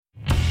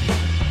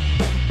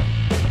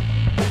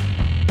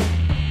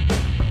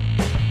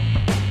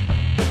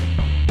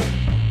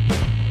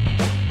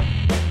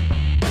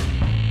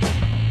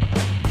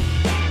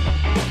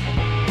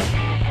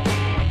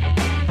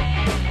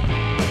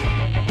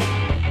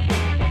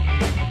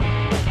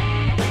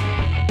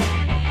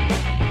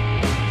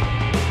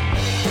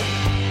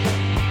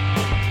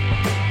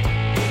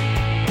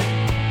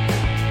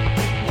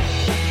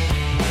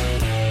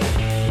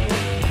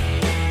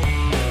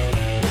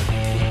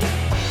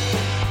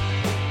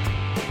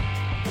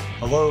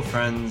Hello,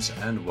 friends,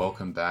 and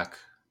welcome back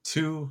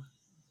to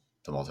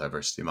the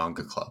Multiversity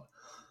Manga Club.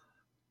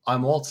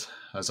 I'm Walt.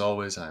 As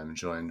always, I am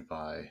joined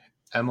by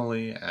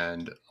Emily,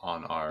 and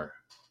on our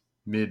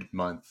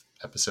mid-month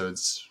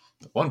episodes,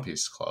 the One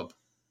Piece Club,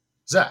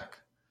 Zach.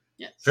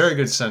 Yes. Very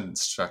good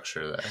sentence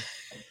structure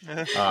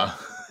there.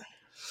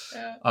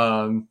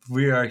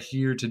 We are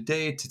here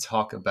today to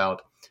talk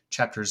about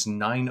chapters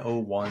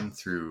 901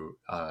 through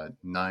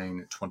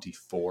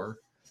 924.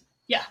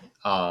 Yeah.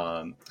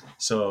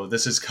 So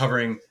this is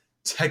covering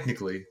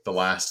technically the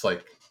last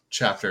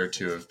chapter or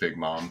two of Big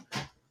Mom,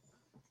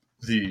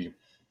 the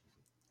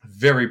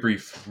very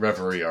brief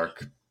Reverie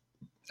arc,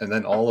 and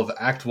then all of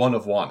Act 1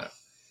 of Wano.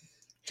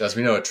 As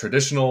we know, a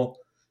traditional,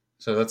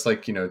 so that's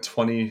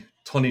 20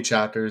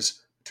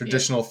 chapters,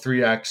 traditional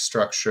 3-act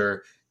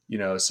structure,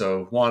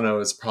 so Wano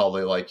is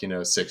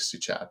probably 60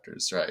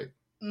 chapters, right?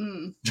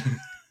 Mm.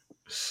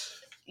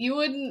 You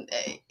wouldn't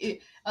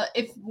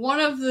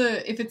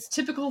if it's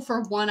typical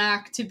for one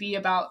act to be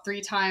about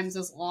 3 times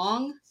as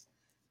long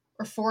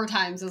or 4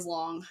 times as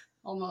long,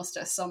 almost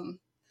as some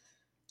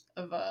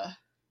of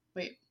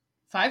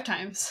 5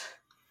 times.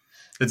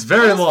 It's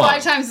very long.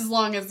 5 times as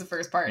long as the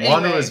first part.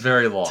 Wano anyway, is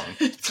very long.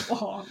 It's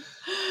long.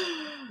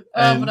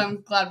 But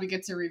I'm glad we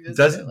get to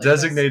revisit it.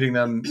 Designating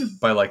them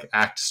by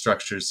act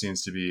structure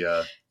seems to be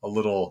a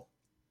little.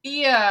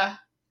 Yeah.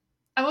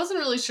 I wasn't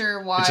really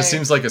sure why. It just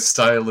seems like a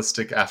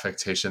stylistic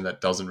affectation that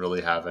doesn't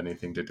really have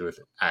anything to do with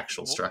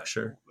actual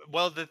structure.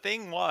 Well, the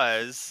thing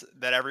was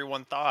that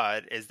everyone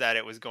thought is that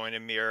it was going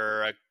to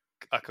mirror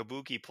a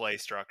kabuki play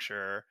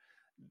structure,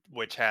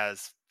 which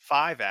has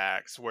 5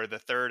 acts, where the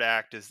 3rd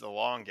act is the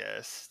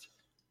longest.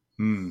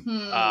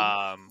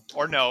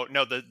 Or no,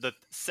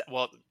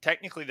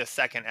 technically the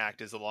 2nd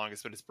act is the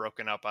longest, but it's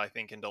broken up, I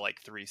think, into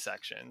 3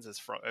 sections, is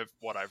from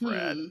what I've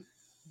read.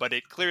 But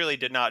it clearly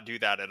did not do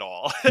that at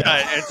all.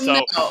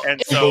 So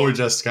people were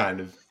just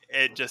kind of.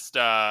 It just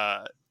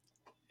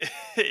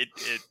it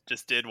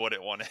just did what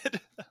it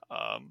wanted.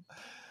 But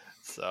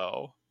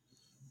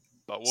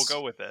we'll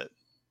go with it.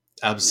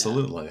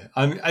 Absolutely.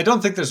 Yeah. I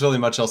don't think there's really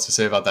much else to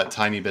say about that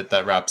tiny bit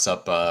that wraps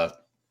up.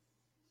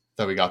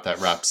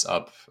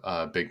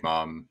 Big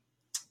Mom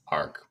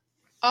arc.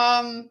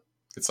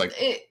 It's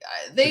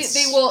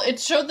it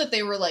showed that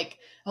they were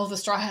the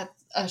Straw Hat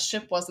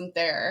ship wasn't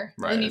there.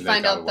 Right, and you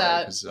find out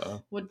that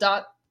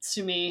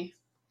Wadatsumi,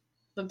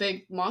 the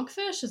big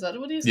monkfish, is that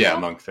what he's called? Yeah,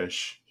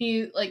 monkfish.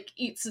 He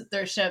eats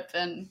their ship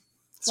and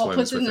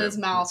puts it in his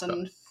mouth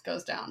and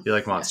goes down. You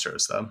like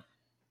monsters though?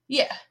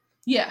 Yeah,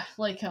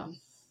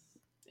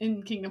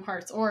 in Kingdom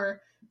Hearts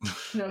or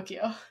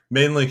Pinocchio.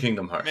 Mainly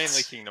Kingdom Hearts.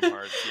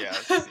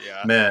 Yes.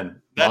 Yeah.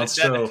 Man,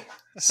 Monstro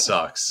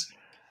sucks.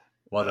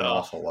 What an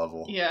awful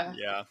level. Yeah.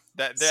 Yeah.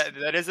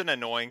 That is an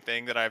annoying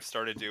thing that I've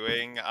started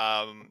doing.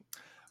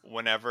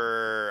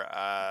 Whenever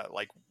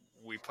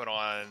we put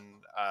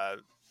on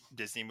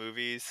Disney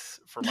movies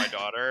for my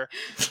daughter,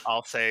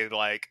 I'll say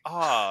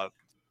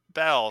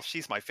Belle,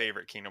 she's my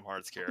favorite Kingdom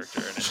Hearts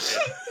character, and it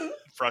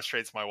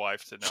frustrates my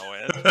wife to no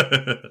end.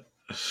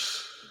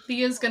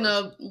 Thea's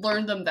gonna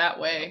learn them that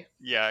way.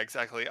 Yeah,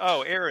 exactly.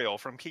 Oh, Ariel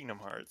from Kingdom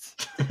Hearts.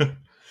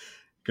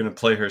 Gonna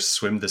play her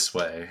Swim This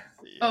Way.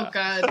 Yeah. Oh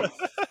god.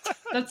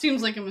 That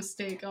seems like a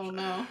mistake. Oh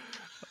no.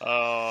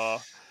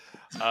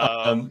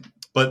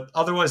 But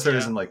otherwise there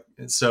isn't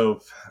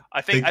so.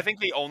 I think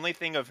the only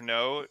thing of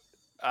note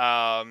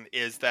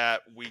is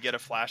that we get a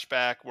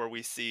flashback where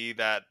we see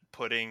that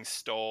Pudding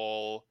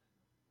stole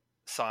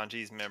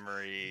Sanji's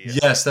memory.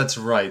 Yes, that's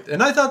right.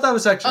 And I thought that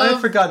was actually I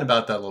had forgotten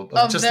about that a little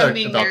bit. Just about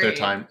their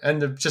time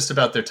and just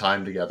about their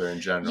time together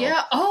in general.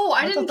 Yeah. Oh,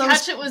 I didn't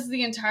catch it was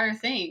the entire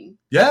thing.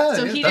 Yeah.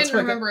 So he didn't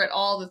remember at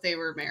all that they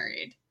were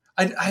married.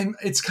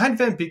 It's kind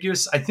of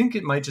ambiguous. I think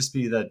it might just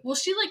be that. Well,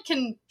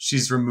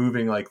 she's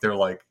removing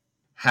their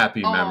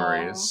happy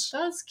memories.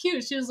 That's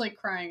cute. She was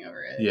crying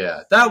over it.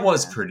 Yeah, that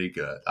was pretty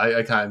good.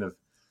 I kind of.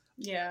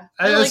 Yeah.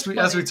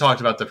 As we talked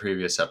about the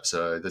previous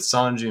episode, the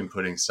Sanji and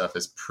Pudding stuff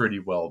is pretty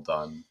well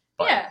done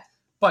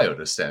by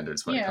Oda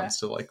standards when it comes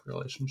to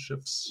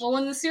relationships. Well,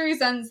 when the series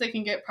ends, they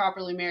can get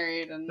properly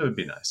married, and it would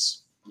be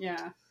nice.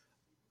 Yeah.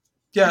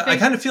 Yeah, I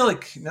kind of feel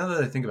like, now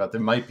that I think about it,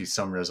 there might be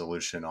some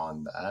resolution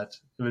on that.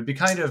 It would be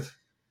kind of...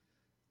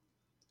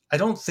 I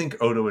don't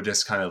think Oda would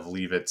just kind of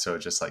leave it so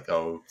just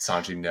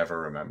Sanji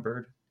never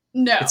remembered.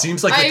 No. It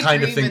seems like the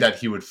kind of thing that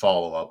he would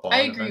follow up on eventually.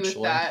 I agree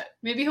eventually. with that.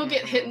 Maybe he'll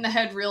get hit in the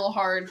head real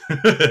hard.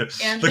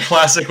 The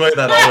classic way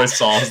that always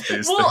solves these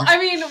things. Well, I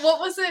mean,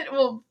 what was it?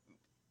 Well,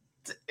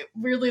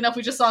 weirdly enough,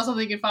 we just saw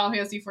something in Final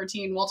Fantasy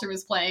XIV. Walter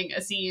was playing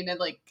a scene and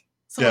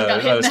someone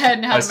got hit in the head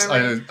and had a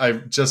memory. I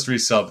just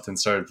resubbed and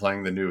started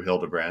playing the new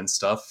Hildebrand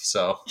stuff,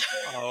 so...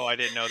 Oh, I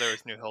didn't know there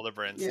was new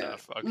Hildebrand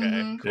stuff.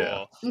 Okay, cool.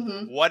 Yeah.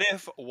 Mm-hmm. What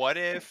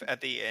if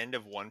at the end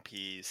of One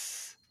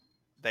Piece,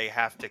 they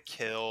have to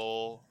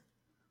kill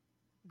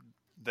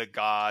the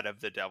god of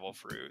the devil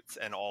fruits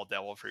and all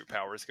devil fruit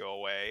powers go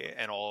away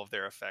and all of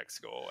their effects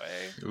go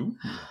away? Ooh.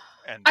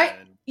 And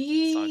then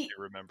Sanji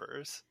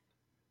remembers.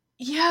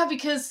 Yeah,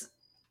 because...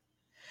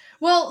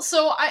 Well,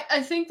 so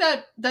I think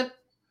that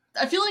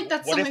I feel like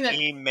that's What something if that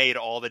he made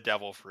all the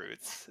devil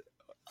fruits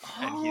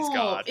and he's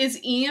God? Is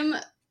Eam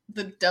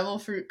the devil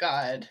fruit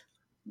god?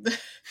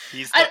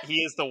 He I-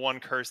 is the one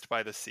cursed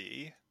by the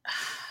sea.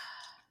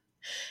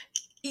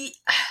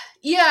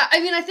 Yeah, I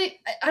mean, I think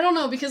I don't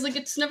know, because like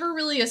it's never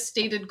really a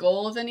stated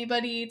goal of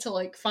anybody to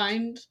like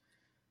find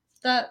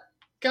that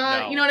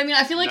guy. No. You know what I mean?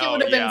 I feel like it No,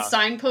 would have been yeah.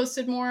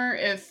 signposted more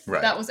if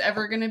Right. that was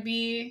ever going to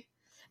be.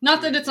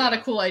 Not that it's not a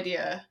Yeah. cool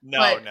idea. No,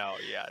 but no,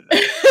 yeah.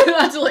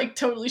 not to like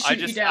totally shoot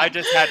you down. I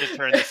just had to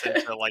turn this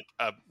into like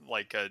a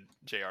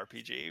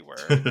JRPG where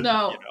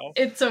No, you know,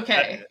 it's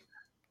okay.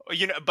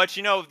 but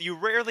you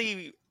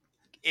rarely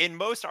in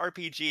most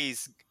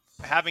RPGs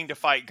having to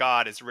fight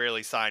God is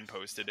rarely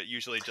signposted. It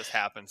usually just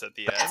happens at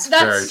the end. That's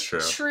very true.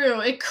 True.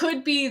 It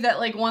could be that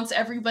like once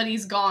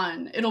everybody's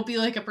gone, it'll be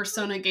like a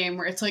Persona game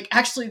where it's like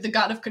actually the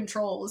God of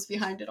Control is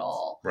behind it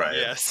all. Right.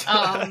 Yes.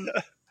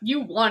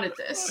 You wanted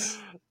this.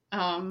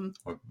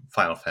 Or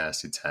Final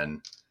Fantasy X.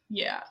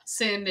 Yeah,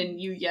 Sin and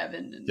Yu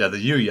Yevon. And... Yeah, the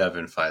Yu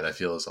Yevon fight I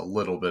feel is a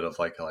little bit of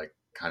like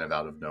kind of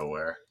out of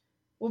nowhere.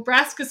 Well,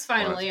 Braska's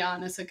finally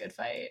on is a good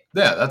fight.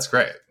 Yeah, that's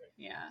great.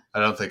 Yeah. I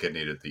don't think it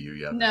needed the Yu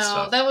Yevon No,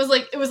 stuff. that was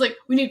like it was like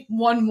we need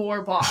one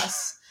more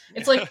boss.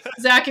 It's like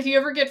Zach, if you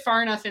ever get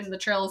far enough in the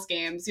Trails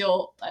games,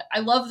 I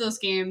love those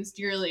games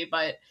dearly,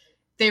 but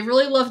they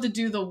really love to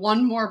do the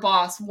one more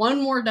boss,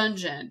 one more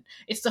dungeon.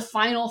 It's the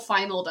final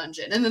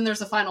dungeon, and then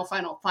there's a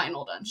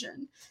final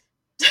dungeon.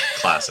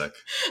 Classic.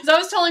 So I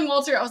was telling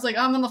Walter, I was like,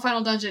 I'm on the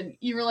final dungeon.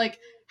 You were like,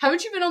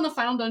 haven't you been on the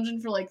final dungeon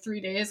for like 3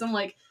 days? I'm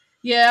like,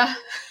 yeah.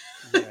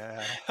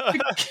 Yeah.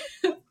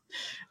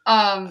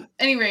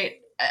 Any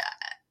rate,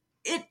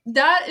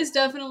 that is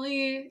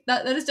definitely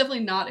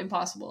not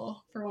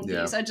impossible for One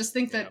Piece. Yeah. I just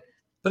think that,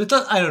 But it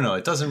does. I don't know.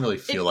 It doesn't really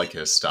feel like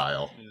his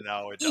style.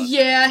 No, it doesn't.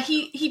 yeah,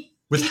 he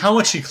With how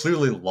much he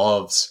clearly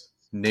loves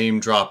name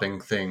dropping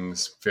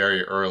things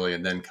very early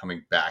and then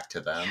coming back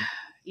to them.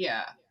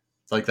 yeah.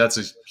 Like that's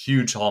a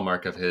huge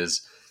hallmark of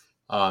his.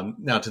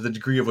 Now, to the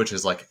degree of which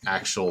is like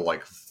actual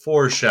like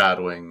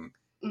foreshadowing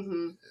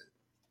Mm-hmm.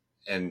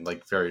 and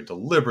like very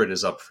deliberate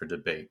is up for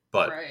debate,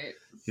 but Right.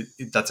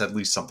 that's at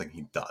least something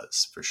he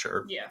does for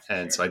sure. Yeah. For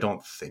And sure. so I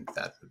don't think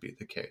that would be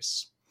the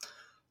case.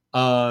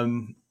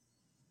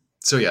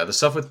 So yeah, the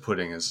stuff with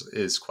pudding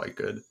is quite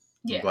good.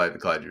 Yeah. I'm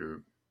glad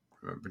you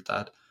remembered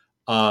that.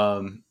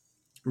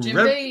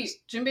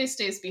 Jinbei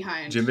stays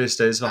behind. Jinbei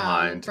stays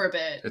behind. For a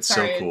bit. It's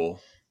Sorry. so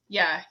cool.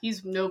 Yeah,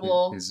 he's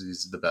noble.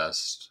 He's the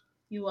best.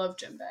 You love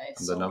Jinbei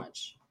I'm so the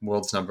much.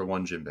 World's #1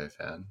 Jinbei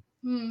fan.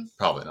 Hmm.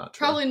 Probably not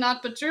true. Probably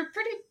not, but you're a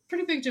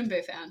pretty big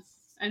Jinbei fan.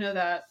 I know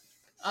that.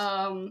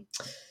 So,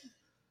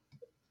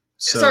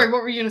 Sorry,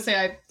 what were you gonna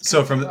say?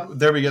 So from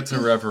there we get to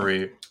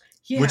Reverie,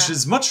 Yeah. which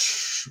is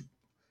much.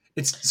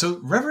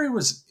 Reverie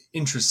was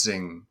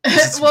interesting.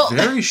 It's Well,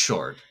 very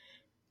short.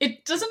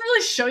 it doesn't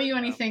really show you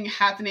anything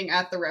happening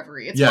at the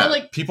Reverie. It's Yeah, more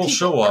like people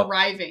show up.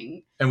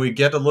 arriving. And we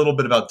get a little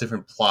bit about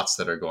different plots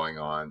that are going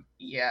on,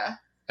 Yeah.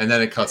 and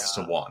then it cuts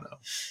to Wano.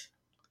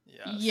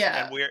 Yes.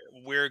 Yeah.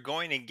 And we're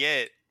going to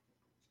get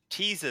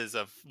teases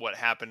of what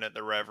happened at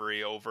the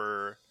Reverie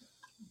over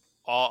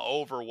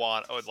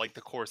Wano, like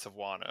the course of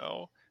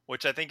Wano,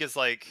 which I think is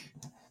like,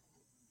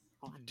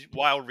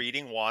 while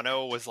reading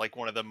Wano was like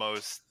one of the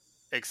most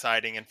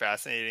exciting and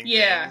fascinating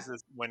things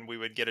is when we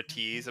would get a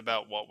tease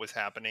about what was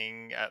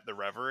happening at the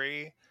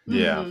Reverie.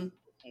 Yeah.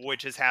 Mm-hmm.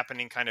 Which is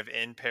happening kind of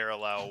in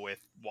parallel with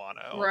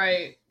Wano.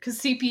 Right. Because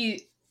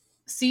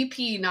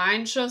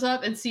CP9 shows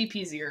up and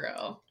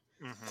CP0.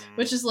 Mm-hmm.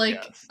 Which is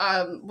like,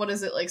 Yes. what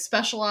is it, like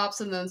special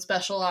ops and then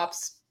special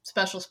ops,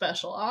 special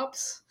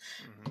ops.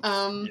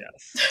 Mm-hmm.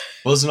 Yes.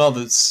 Wasn't all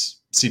the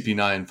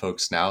CP9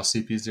 folks now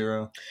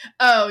CP0?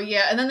 Oh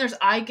yeah, and then there's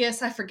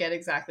Igus. I forget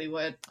exactly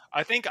what.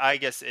 I think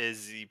Igus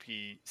is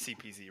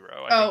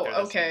CP0. Oh,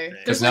 okay.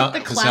 There's now- like the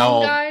 'cause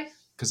clown now- guy.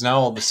 Because now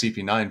all the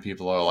CP9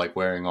 people are like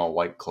wearing all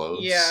white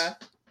clothes. Yeah.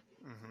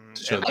 Mm-hmm.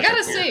 To show And that I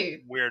gotta they're cool.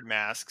 say, weird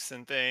masks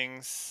and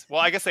things. Well,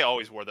 I guess they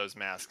always wore those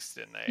masks,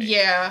 didn't they?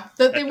 yeah,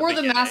 they the wore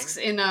the beginning. masks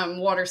in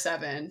Water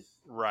 7.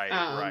 Right.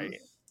 Um, right.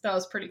 That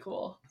was pretty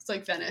cool. It's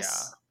like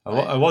Venice.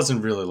 I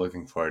wasn't really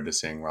looking forward to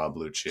seeing Rob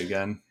Lucci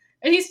again.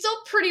 And he's still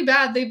pretty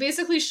bad. They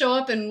basically show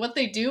up, and what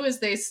they do is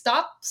they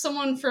stop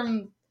someone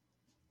from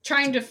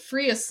trying to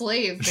free a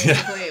slave,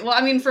 basically. Well,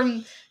 I mean,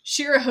 from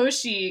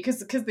Shirahoshi, because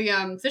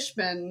the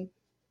fishmen.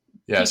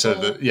 Yeah, so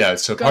people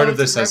so go part of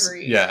to this as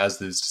Reverie.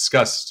 as is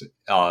discussed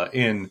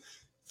in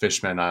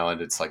Fishman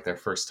Island, it's like their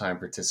first time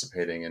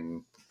participating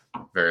in a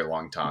very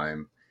long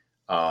time.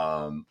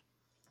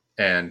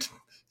 And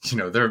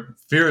their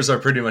fears are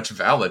pretty much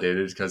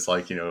validated because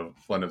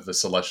one of the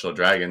celestial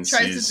dragons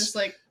Tries sees to just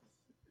like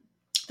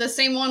the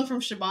same one from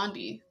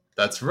Shibandi.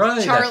 That's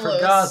right. Charlos. I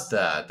forgot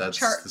that. That's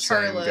the same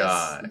Charlos.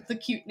 guy. The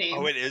cute name.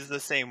 Oh, it is the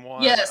same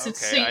one. Yes,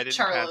 it's okay, Saint I didn't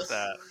Charlos. catch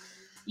that.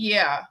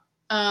 Yeah.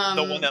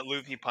 The one that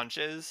Luffy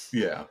punches.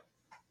 Yeah.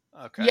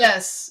 Okay.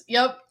 Yes.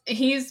 Yep.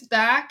 He's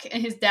back,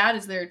 and his dad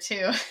is there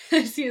too.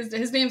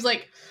 His name's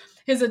like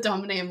his a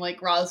dumb name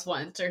like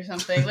Roswent or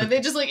something. Like they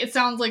just like it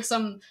sounds like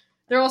some.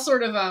 They're all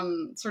sort of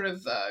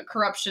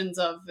corruptions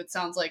of. It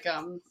sounds like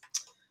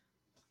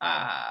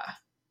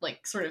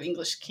like sort of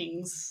English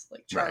kings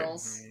like Right.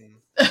 Charles.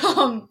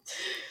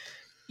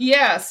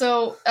 Yeah,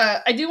 so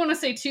I do want to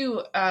say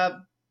too,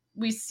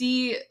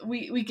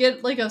 we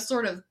get like a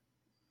sort of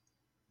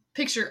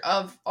picture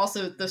of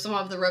also some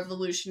of the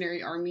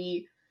Revolutionary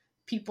Army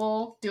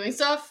people doing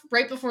stuff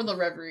right before the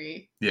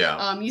Reverie.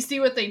 Yeah. You see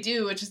what they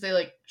do, which is they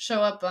like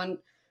show up on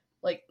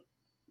like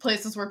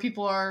places where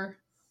people are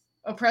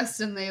oppressed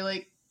and they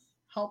like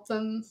help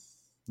them.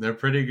 They're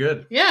pretty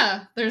good.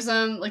 Yeah, there's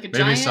like a Maybe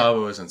giant.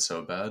 Sabo isn't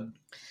so bad.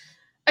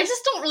 I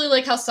just don't really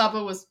like how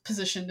Sabo was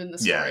positioned in the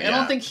story. Yeah, I yeah.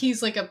 don't think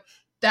he's like a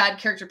bad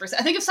character person.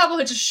 I think if Sabo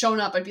had just shown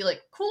up, I'd be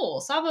like,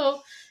 cool,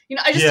 Sabo. You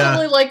know, I just don't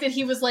really like that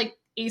he was like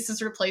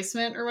Ace's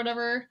replacement or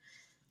whatever.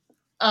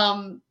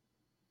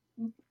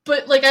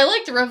 But like I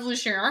like the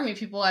Revolutionary Army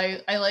people.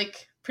 I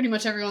like pretty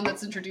much everyone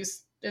that's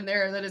introduced in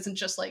there that isn't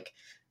just like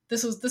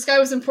this guy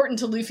was important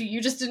to Luffy.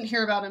 You just didn't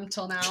hear about him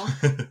till now.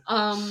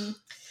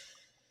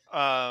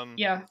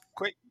 Yeah.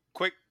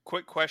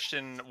 Quick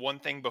question. One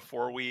thing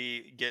before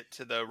we get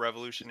to the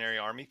Revolutionary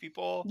Army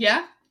people.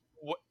 Yeah.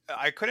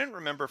 I couldn't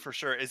remember for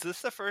sure. Is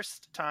this the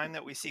first time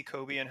that we see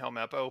Kobe and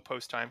Helmeppo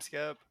post time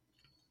skip?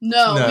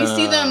 No, we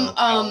see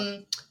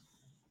them.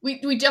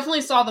 We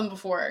definitely saw them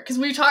before because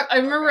we talked. I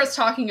remember us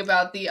talking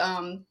about the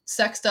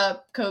sexed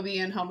up Kobe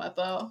and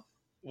Helmeppo.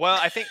 Well,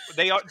 I think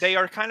they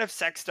are kind of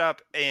sexed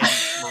up in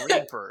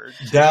Marineford.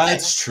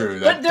 That's true.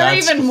 But they're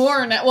even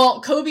more now.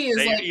 Well, Kobe is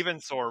like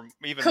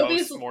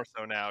Kobe's more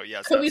so now.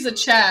 Yes, Kobe's absolutely. a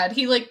Chad.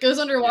 He like goes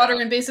underwater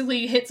and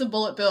basically hits a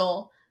bullet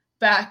bill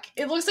back.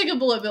 It looks like a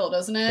bullet bill,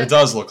 doesn't it? It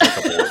does look like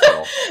a bullet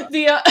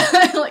bill.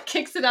 Like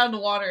kicks it out of the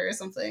water or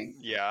something.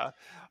 Yeah.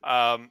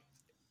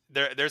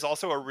 There's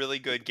also a really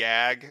good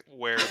gag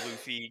where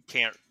Luffy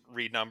can't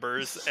read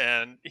numbers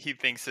and he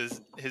thinks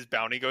his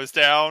bounty goes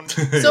down.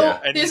 So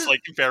and he's like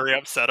very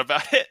upset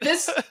about it.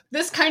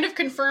 This kind of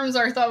confirms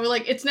our thought. We're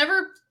like, it's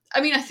never.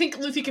 I mean, I think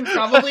Luffy can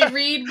probably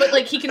read, but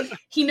like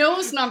he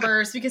knows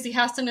numbers because he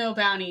has to know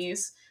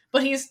bounties,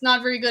 but he's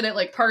not very good at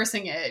like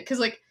parsing it because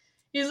like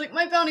he's like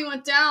my bounty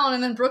went down,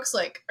 and then Brooke's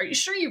like, are you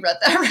sure you read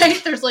that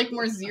right? There's like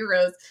more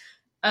zeros.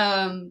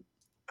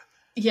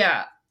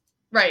 Yeah,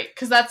 right,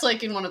 because that's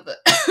like in one of the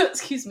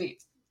excuse me,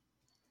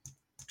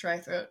 dry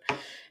throat.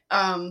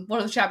 One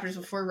of the chapters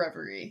before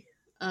Reverie.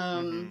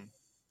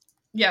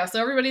 Yeah, so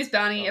everybody's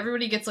bounty,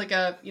 everybody gets like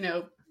a, you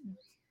know,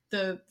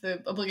 the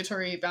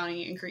obligatory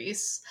bounty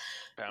increase.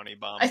 Bounty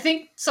bomb. I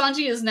think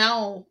Sanji is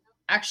now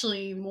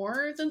actually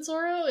more than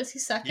Zoro. Is he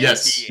second?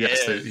 Yes,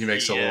 he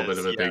makes a little bit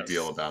of a big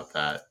deal about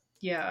that.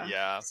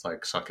 Yeah. It's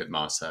like suck it,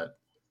 Mosset.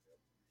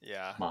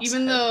 Yeah. Mosset.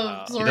 Even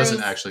though he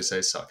doesn't actually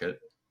say suck it,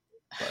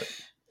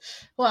 but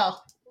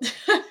well,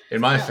 in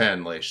my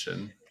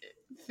fanlation.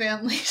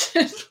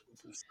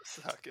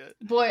 Suck it.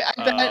 Boy,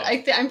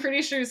 I bet I'm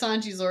pretty sure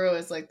Sanji Zoro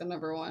is like the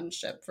 #1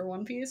 ship for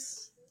One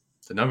Piece.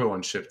 The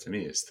 #1 ship to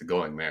me is the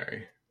Going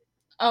Merry.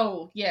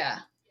 Oh yeah,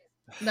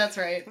 that's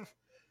right.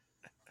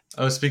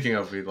 Oh, speaking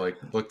of, we like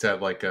looked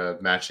at like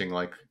matching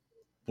like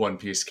One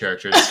Piece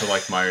characters to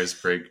like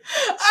Myers-Briggs,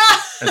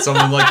 and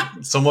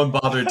someone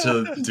bothered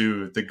to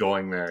do the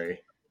Going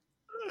Merry.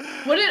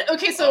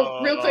 Okay,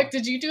 so real quick,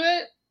 did you do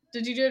it?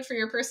 Did you do it for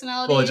your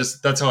personality? Well,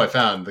 that's how I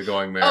found the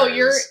Going Merry. Oh,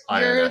 you're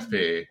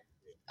INFP.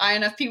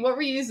 INFP. What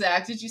were you,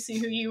 Zach? Did you see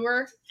who you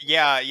were?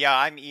 Yeah,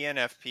 I'm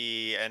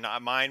ENFP, and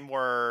mine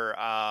were,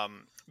 I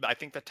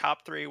think the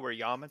top 3 were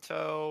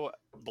Yamato,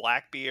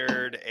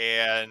 Blackbeard,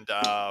 and,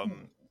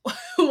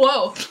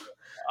 Whoa.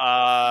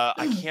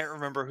 I can't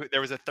remember who,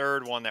 there was a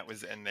third one that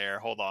was in there,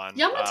 hold on.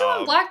 Yamato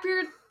and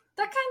Blackbeard,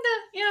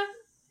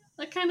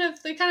 they kind of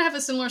have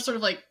a similar sort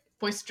of like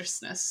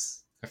boisterousness.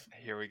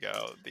 Here we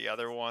go. The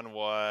other one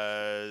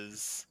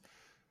was...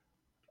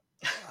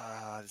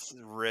 this is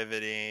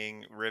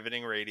riveting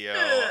radio.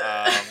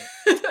 I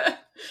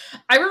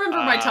remember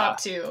my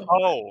top 2.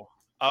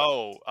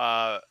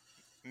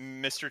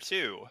 Mr.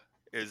 2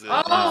 is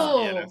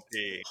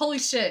ENFP. Holy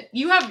shit!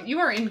 You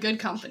are in good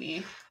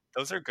company.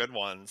 Those are good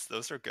ones.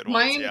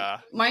 Ones. Yeah.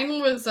 Mine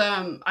was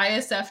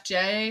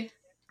ISFJ,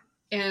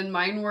 and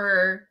mine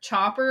were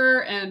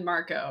Chopper and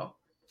Marco,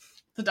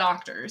 the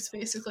doctors,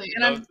 basically.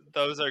 And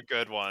those are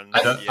good ones.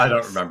 I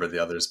don't remember the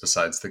others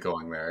besides the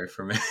Going Merry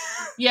for me.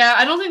 Yeah,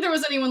 I don't think there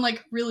was anyone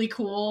like really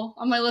cool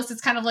on my list.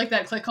 It's kind of like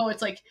that click hole.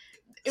 It's like,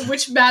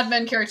 which Mad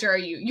Men character are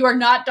you? You are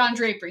not Don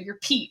Draper. You're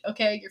Pete.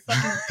 Okay, you're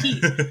fucking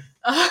Pete.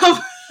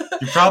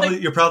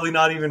 You're probably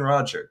not even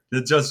Roger.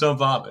 Just don't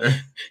bother.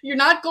 You're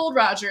not Gold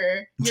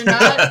Roger. You're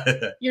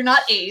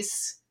not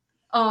Ace.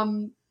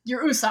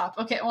 You're Usopp.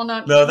 Okay, well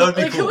not. No, that would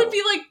be like, cool. Who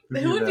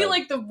would be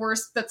like the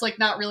worst? That's like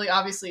not really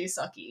obviously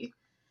sucky.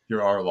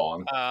 You're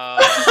Arlong.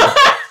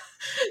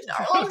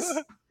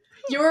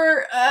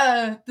 You're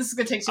this is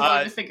gonna take too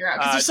long to figure out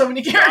because there's so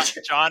many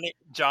characters.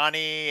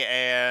 Johnny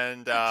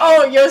and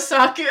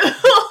Yosaku.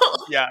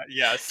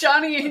 Yes.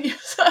 Johnny and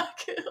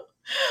Yosaku.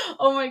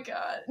 Oh my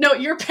god. No,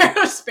 you're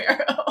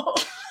Sparrow.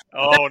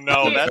 Oh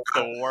no, that's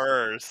the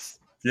worst.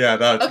 Yeah,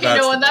 that's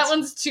that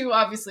one's too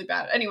obviously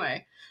bad.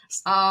 Anyway.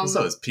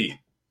 So is Pete.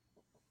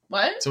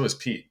 What? So is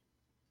Pete.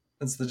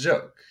 That's the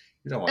joke.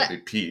 You don't want to be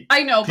Pete.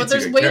 I know, but Pete's a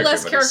there's good way character,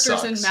 less but he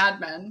characters in sucks. Mad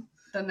Men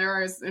than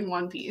there is in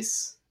One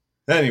Piece.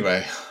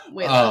 Anyway,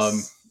 Way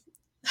less.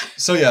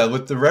 so yeah,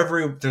 with the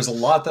Reverie, there's a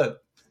lot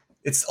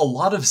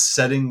of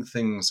setting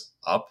things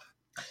up.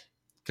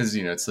 Because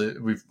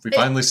we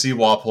finally see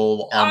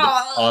Walpole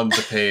on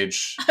the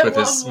page with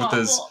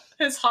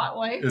his hot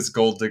wife, his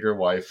gold digger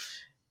wife,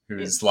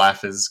 whose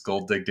laugh is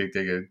gold dig dig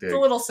dig dig. It's a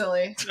little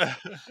silly.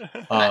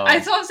 I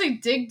saw him say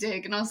dig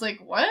dig, and I was like,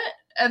 what?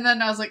 And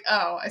then I was like,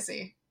 oh, I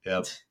see.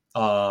 Yep.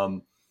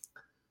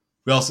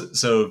 We also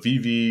so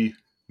Vivi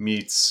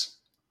meets.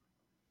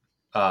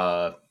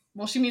 Well,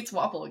 she meets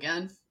Wapple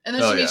again, and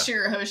then she meets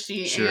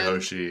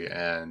Shirahoshi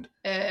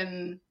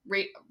and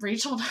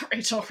Rachel, not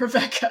Rachel,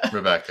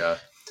 Rebecca.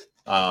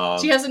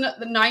 She has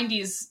the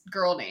 '90s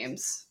girl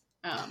names.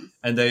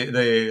 And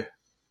they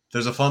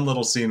there's a fun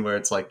little scene where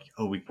it's like,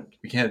 oh, we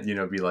can't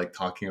be like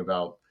talking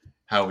about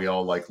how we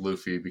all like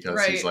Luffy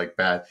because he's like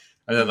bad,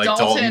 and then like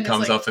Dalton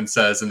comes up and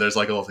says, and there's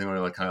like a little thing where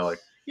like kind of like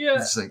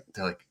it's like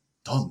they're like,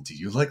 Dalton, do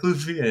you like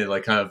Luffy? And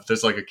like kind of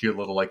there's like a cute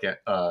little like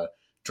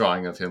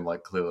drawing of him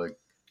like clearly like,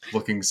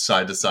 looking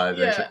side to side,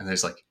 and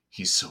there's like,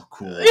 he's so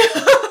cool.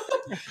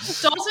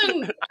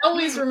 Dalton, I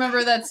always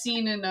remember that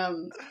scene in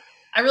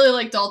I really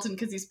like Dalton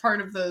because he's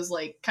part of those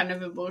like kind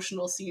of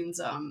emotional scenes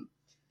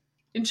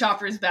in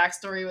Chopper's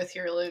backstory with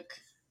Hero Luke.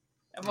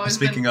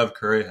 Speaking of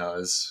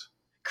Kureha's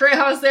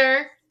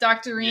there,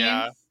 Dr.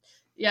 Rean.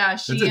 Yeah,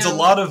 it's a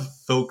lot of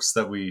folks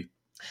that we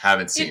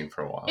haven't seen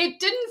for a while. It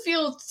didn't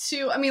feel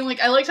too. I mean, like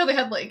I liked how they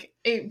had like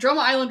a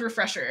Drama Island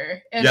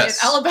refresher and an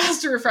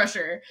Alabasta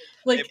refresher.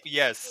 Like,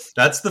 yes,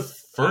 that's the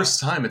first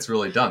time it's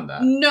really done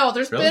that. No,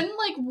 there's been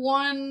like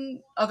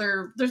one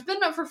other. There's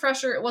been a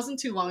refresher. It wasn't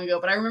too long ago,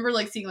 but I remember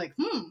like seeing like,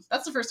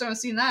 that's the first time I've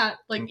seen that.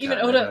 Like even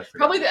Oda,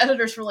 probably the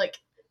editors were like,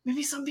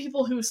 maybe some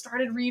people who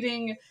started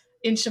reading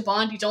in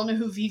Shabandi don't know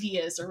who Vivi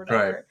is or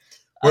whatever. Right.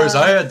 Whereas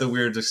I had the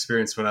weird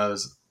experience when I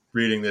was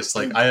reading this.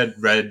 Like I had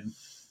read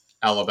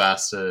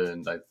Alabasta,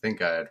 and I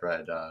think I had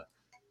read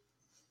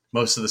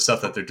most of the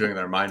stuff that they're doing in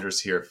their reminders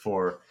here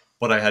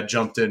but I had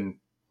jumped in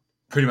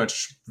pretty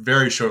much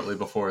very shortly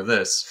before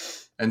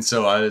this, and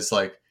so I was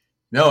like,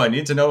 no, I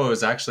need to know what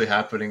was actually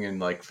happening in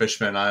like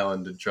Fishman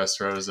Island and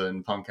Dressrosa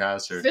and Punk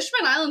Hazard.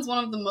 Fishman Island's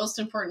one of the most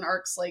important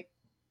arcs, like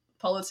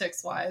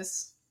politics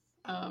wise,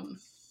 in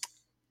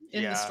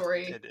the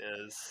story. It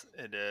is,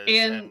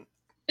 and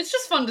it's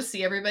just fun to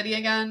see everybody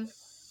again.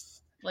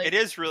 Like, it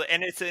is really,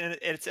 and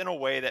it's in a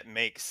way that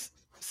makes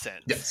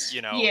sense. Yes.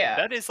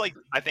 That is like,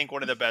 I think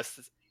one of the best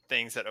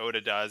things that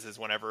Oda does is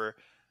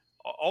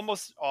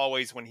almost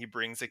always when he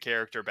brings a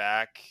character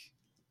back,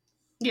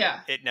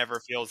 it never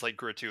feels like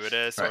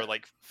gratuitous or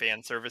like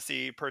fan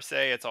servicey per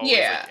se. It's always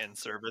like in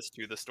service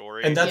to the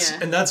story. And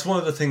that's one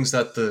of the things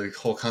that the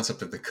whole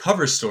concept of the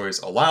cover stories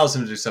allows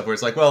him to do stuff where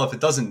it's like, well, if it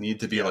doesn't need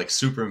to be like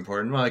super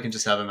important, well, I can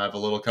just have him have a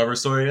little cover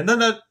story, and then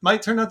that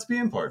might turn out to be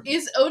important.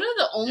 Is Oda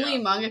the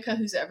only mangaka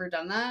who's ever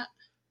done that?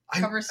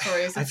 Cover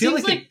stories. It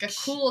seems like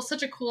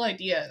such a cool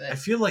idea. I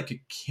feel like it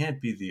can't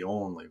be the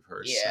only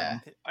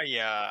person.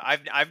 Yeah.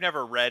 I've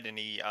never read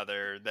any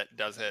other that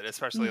does it,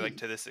 especially like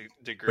to this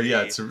degree. But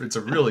yeah, it's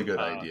a really good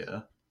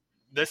idea.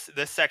 This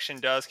section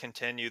does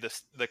continue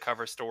the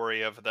cover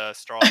story of the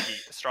Straw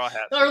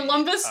Hat. The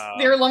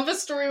Orlumbus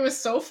story was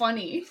so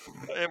funny.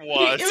 It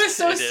was. It was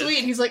so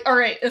sweet. He's like, all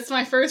right, it's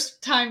my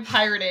first time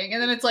pirating,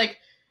 and then it's like,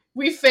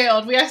 we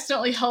failed. We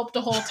accidentally helped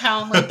a whole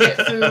town like get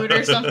food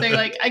or something.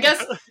 Like,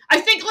 I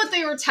think what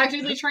they were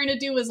technically trying to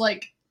do was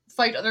like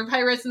fight other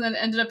pirates, and then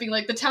ended up being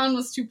like the town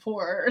was too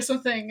poor or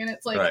something. And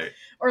it's like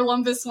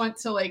Orlumbus went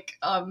to like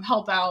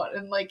help out,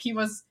 and like he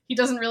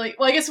doesn't really.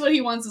 Well, I guess what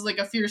he wants is like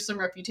a fearsome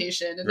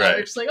reputation, and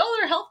they're just like, oh,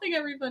 they're helping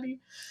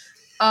everybody.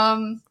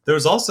 There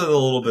was also a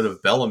little bit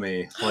of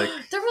Bellamy. Like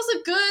there was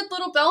a good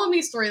little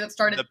Bellamy story that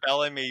started. The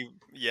Bellamy,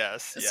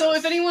 yes. So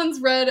if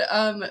anyone's read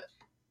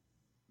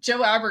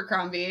Joe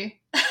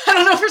Abercrombie. I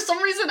don't know, for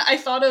some reason I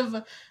thought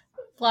of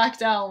Black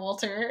Dahlia,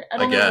 Walter. I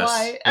don't know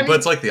why. But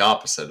it's like the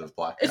opposite of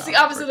Black Dahlia. It's the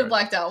opposite of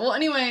Black Dahlia. Well,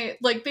 anyway,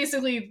 like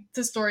basically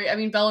the story, I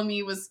mean,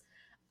 Bellamy,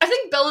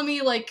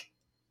 like,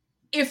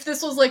 if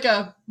this was like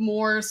a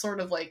more sort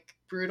of like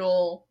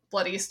brutal,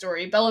 bloody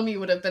story, Bellamy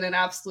would have been an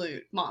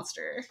absolute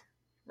monster,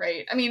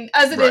 right? I mean,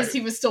 as it is, he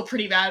was still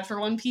pretty bad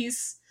for One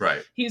Piece.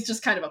 Right. He's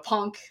just kind of a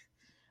punk.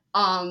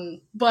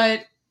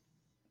 But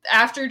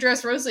after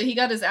Dressrosa, he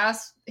got his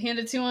ass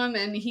handed to him,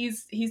 and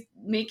he's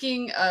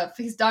making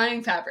he's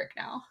dyeing fabric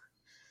now.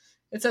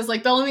 It says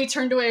like Bellamy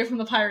turned away from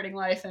the pirating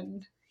life,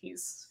 and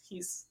he's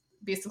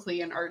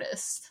basically an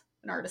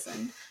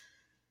artisan.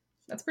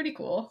 That's pretty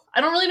cool.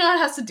 I don't really know how it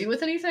has to do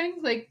with anything.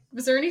 Like,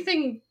 was there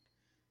anything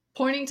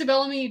pointing to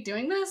Bellamy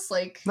doing this?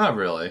 Like, not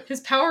really.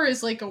 His power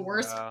is like a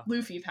worse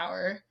Luffy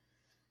power,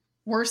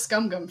 worse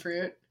Gum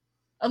fruit.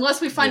 Unless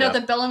we find out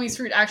that Bellamy's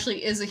fruit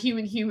actually is a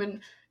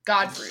human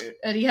god fruit,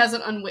 and he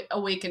hasn't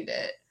awakened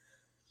it.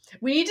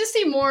 We need to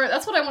see more.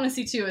 That's what I want to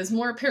see too, is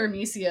more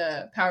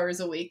Paramecia powers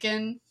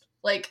awaken.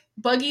 Like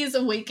Buggy's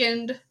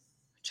awakened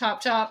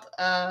Chop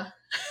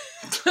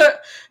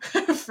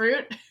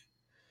fruit.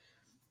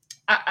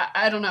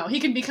 I don't know. He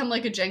can become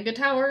like a Jenga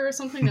tower or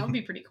something. That would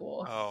be pretty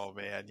cool. Oh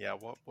man, yeah.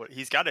 What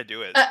he's got to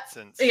do it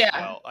since. Yeah.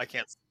 Well, I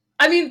can't.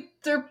 I mean,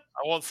 I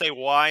won't say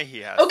why he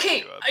has okay,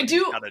 to do it. I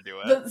do. He's gotta do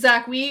it.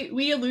 Zach,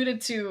 we alluded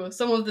to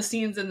some of the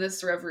scenes in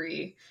this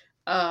Reverie,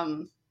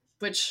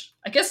 which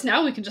I guess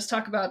now we can just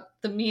talk about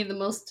the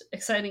most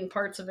exciting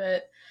parts of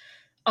it.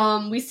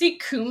 We see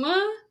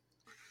Kuma.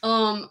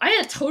 I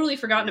had totally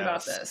forgotten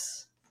about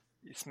this.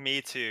 It's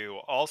me too.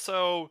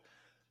 Also,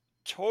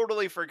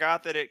 totally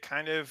forgot that it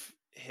kind of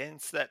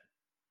hints that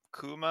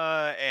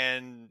Kuma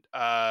and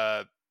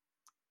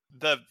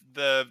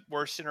the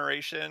worst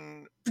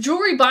generation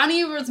Jewelry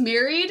Bonnie was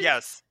married.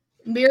 Yes,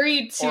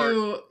 married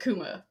to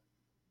Kuma.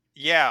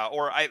 Yeah,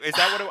 or is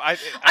that what I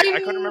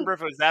couldn't remember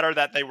if it was that or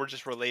that they were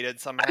just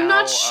related somehow. I'm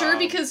not sure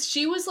because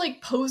she was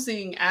like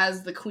posing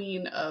as the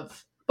queen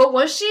of. But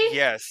was she?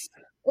 Yes.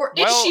 Or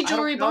is she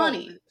Jewelry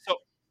Bonnie?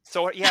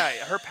 So yeah,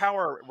 her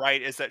power,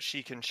 right, is that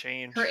she can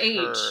change her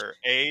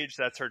age.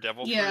 That's her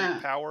devil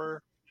fruit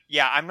power.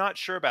 Yeah, I'm not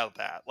sure about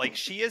that. Like,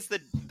 she is the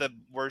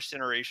worst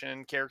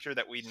generation character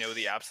that we know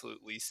the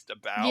absolute least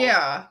about.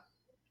 Yeah.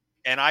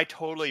 And I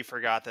totally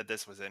forgot that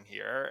this was in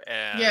here.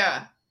 And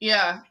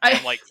yeah.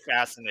 I'm like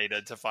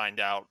fascinated to find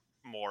out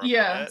more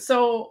about it.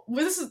 So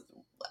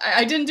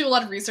I didn't do a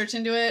lot of research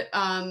into it.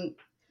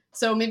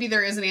 So maybe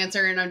there is an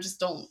answer and I just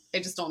don't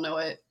know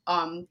it.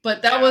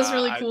 But that was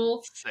really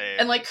cool.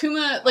 And like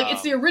Kuma, like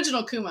it's the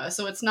original Kuma,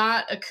 so it's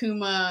not a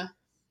Kuma,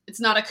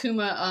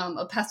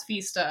 a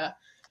pacifista.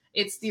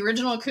 It's the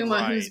original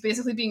Kuma who's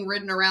basically being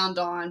ridden around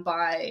on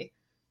by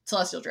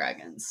celestial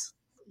dragons.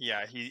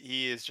 Yeah,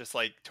 he is just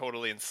like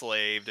totally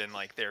enslaved, and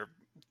like they're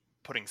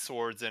putting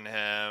swords in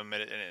him,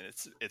 and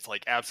it's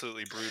like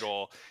absolutely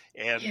brutal.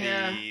 And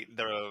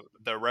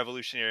the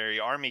Revolutionary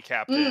Army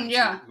captains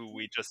who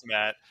we just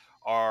met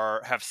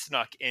have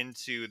snuck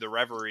into the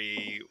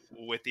Reverie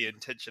with the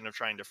intention of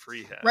trying to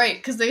free him. Right,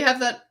 because they have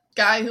that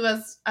guy who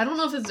has, I don't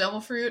know if it's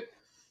devil fruit.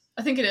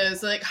 I think it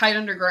is, like hide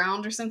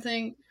underground or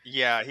something.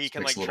 Yeah, he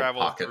can like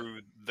travel through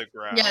the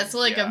ground. Yeah, it's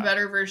like a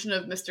better version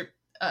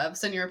of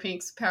Senor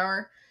Pink's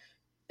power.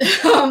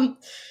 Show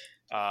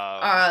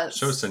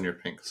Senor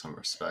Pink some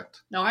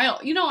respect. No,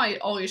 I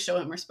always show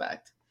him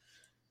respect.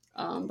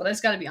 But I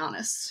just got to be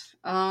honest.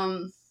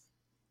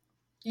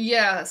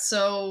 Yeah,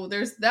 so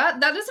there's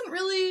that. That isn't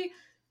really,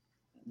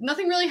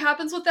 nothing really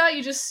happens with that.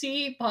 You just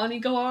see Bonnie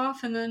go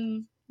off, and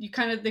then they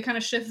kind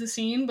of shift the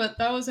scene. But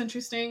that was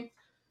interesting.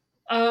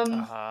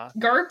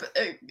 Garp,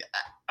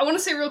 I want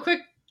to say real quick,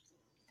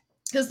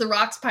 because the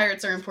Rocks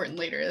Pirates are important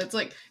later. It's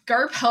like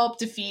Garp helped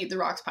defeat the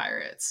Rocks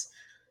Pirates,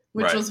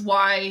 which was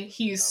why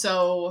he's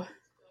so.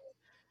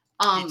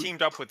 He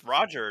teamed up with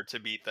Roger to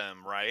beat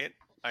them, right?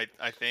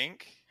 I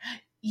think.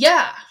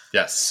 Yeah.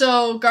 Yes.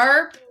 So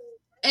Garp,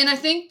 and I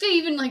think they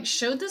even like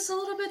showed this a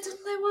little bit,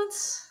 didn't they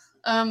once?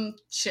 I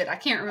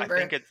can't remember.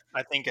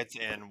 I think it's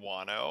in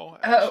Wano.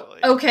 Actually.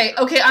 Oh, okay.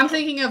 I'm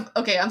thinking of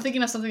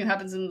something that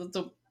happens in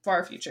the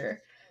far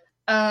future.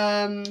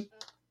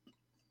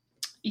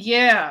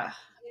 Yeah.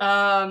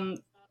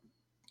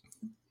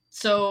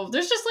 So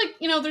there's just like,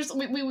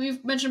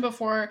 we've mentioned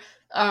before,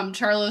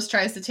 Charlos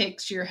tries to take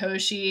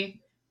Shirahoshi,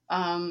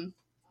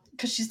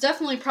 because she's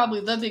definitely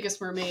probably the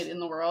biggest mermaid in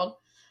the world.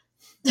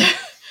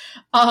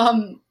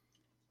 And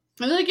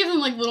they give them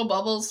like little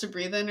bubbles to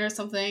breathe in or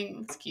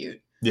something. It's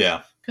cute.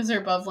 Yeah. Because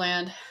they're above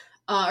land,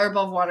 or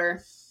above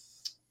water.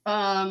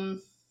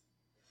 And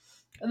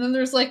then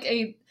there's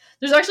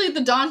actually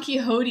the Don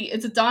Quixote.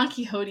 It's a Don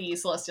Quixote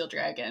celestial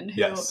dragon.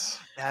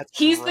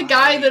 He's the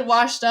guy that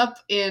washed up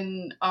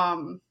in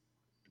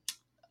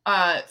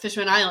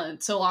Fishman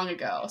Island so long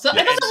ago. So I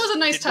thought that was a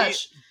nice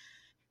touch.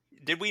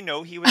 Did we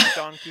know he was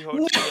Don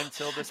Quixote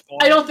until this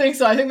point? I don't think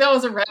so. I think that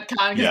was a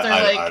retcon. Yeah,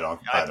 I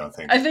don't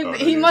think. I think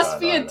he must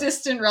be a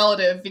distant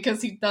relative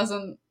because he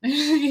doesn't.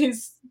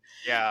 He's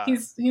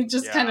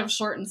just kind of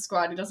short and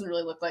squat. He doesn't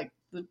really look like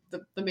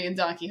the main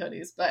Don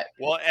Quixotes. But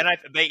and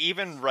they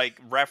even like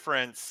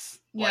reference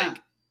like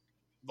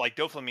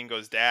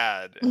Doflamingo's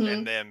dad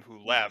and them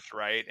who left,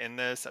 right? In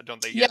this,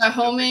 don't they?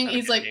 Homing.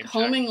 He's like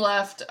homing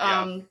left.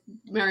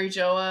 Mary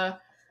Joa,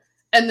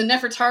 and the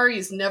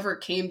Nefertaris never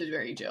came to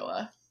Mary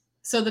Joa.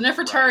 So the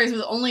Nefertaris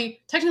was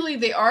only, technically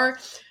they are,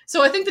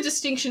 so I think the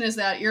distinction is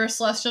that you're a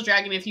celestial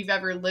dragon if you've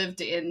ever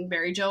lived in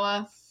Mary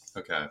Joa.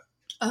 Okay.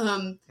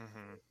 And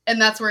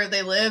that's where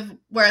they live,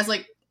 whereas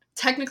like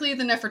technically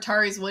the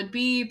Nefertaris would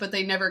be, but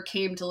they never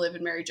came to live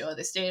in Mary Joa.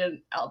 They stayed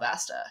in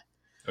Alabasta.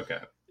 Okay.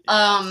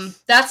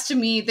 That's, to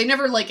me, they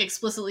never like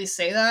explicitly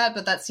say that,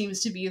 but that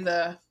seems to be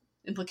the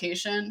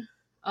implication.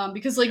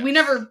 Because like we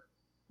never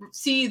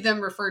see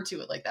them refer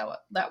to it like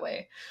that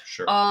way.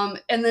 Sure.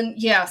 And then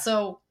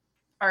so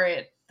all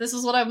right, this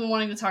is what I've been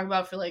wanting to talk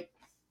about for like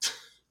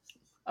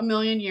a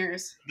million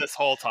years. This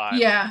whole time.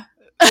 Yeah.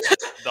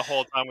 The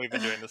whole time we've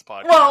been doing this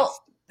podcast. Well,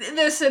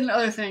 this and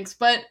other things,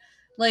 but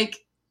like,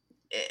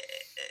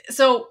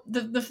 so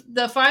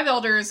the five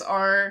elders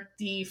are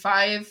the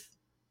five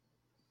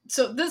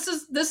so this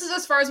is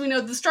as far as we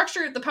know.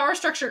 The power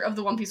structure of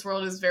the One Piece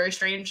world is very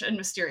strange and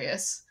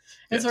mysterious,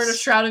 and sort of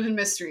shrouded in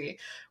mystery.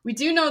 We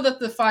do know that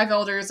the 5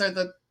 elders are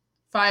the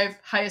 5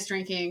 highest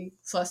ranking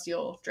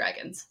celestial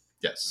dragons.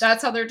 Yes.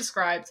 That's how they're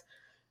described.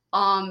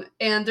 And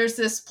there's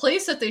this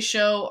place that they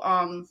show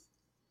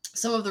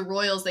some of the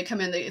royals. They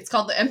come in. It's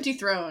called the Empty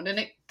Throne, and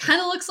it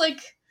kind of looks like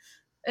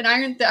the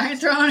Iron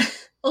Throne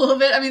a little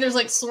bit. I mean, there's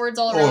like swords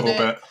all around it.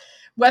 Bit.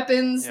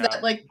 Weapons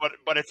that like,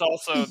 but it's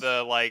also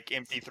the like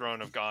Empty Throne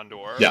of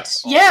Gondor.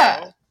 Yes.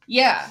 Also.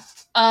 Yeah.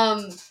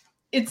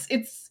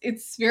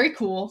 It's very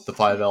cool. The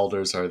 5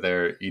 elders are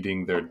there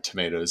eating their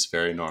tomatoes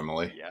very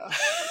normally. Yeah.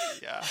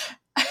 Yeah.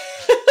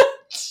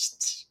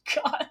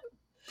 God.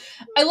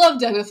 I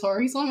love Denethor.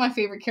 He's one of my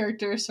favorite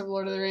characters from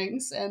Lord of the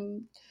Rings,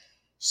 and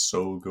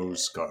so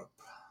goes Garp,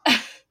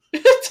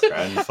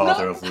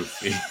 grandfather of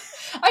Luffy.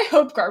 I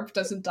hope Garp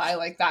doesn't die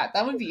like that.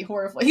 That would be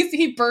horrible.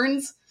 He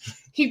burns.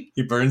 He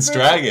burns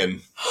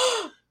dragon.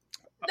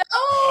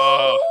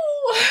 No.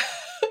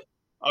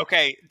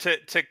 Okay,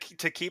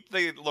 to keep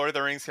the Lord of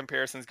the Rings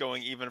comparisons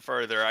going even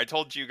further, I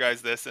told you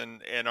guys this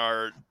in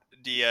our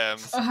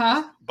DMs.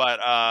 But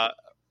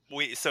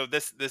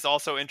this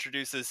also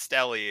introduces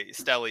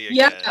Stelly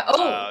again.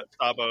 Yeah.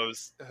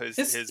 Sabo's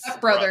his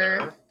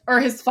brother. Or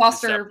his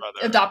foster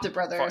adopted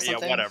brother or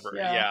something. Yeah, whatever.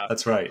 Yeah.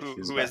 That's right.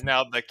 Who is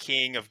now the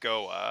king of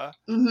Goa.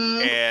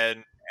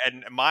 Mm-hmm.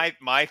 And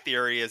my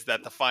theory is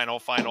that the final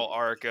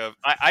arc of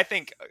I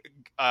think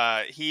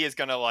he is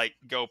gonna like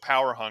go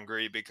power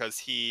hungry because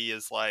he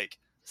is like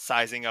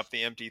sizing up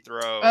the Empty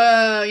Throne.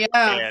 Yeah.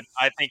 And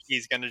I think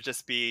he's gonna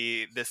just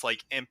be this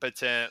like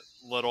impotent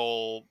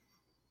little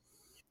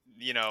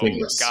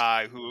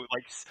guy who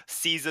like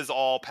seizes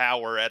all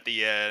power at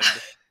the end.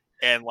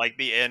 And like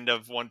the end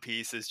of One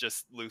Piece is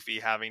just Luffy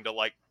having to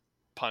like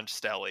punch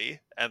Stelly,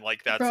 and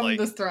like that's from like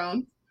the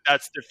throne.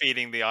 That's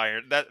defeating the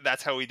Iron.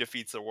 That's how he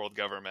defeats the world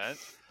government.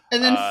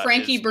 And then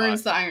Frankie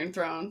burns the Iron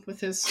Throne with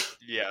his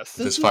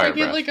his fire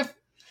breath. Like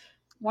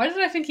why did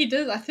I think he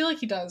did? I feel like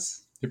he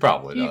does. He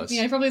probably does.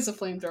 Yeah, he probably has a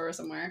flamethrower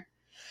somewhere.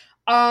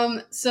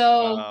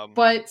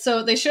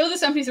 So they show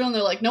this Empty Throne.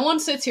 They're like, no one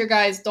sits here,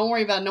 guys. Don't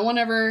worry about it. No one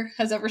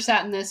has ever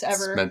sat in this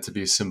ever. It's meant to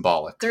be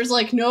symbolic. There's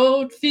like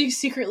no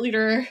secret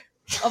leader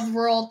of the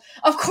world.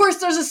 Of course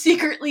there's a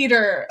secret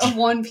leader of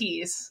One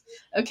Piece.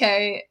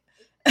 Okay.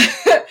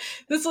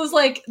 This is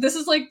like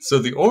so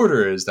the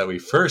order is that we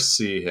first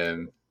see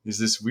him. He's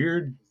this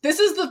weird. This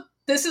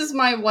is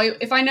my white.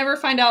 If I never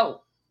find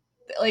out,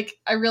 like,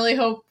 I really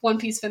hope One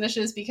Piece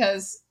finishes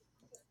because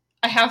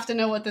I have to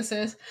know what this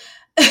is.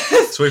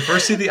 So we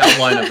first see the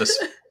outline of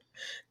this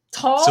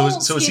tall.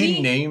 So is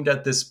he named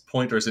at this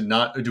point, or is it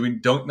not? Or do we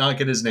not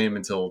get his name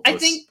until I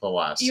think the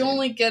last? You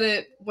only get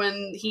it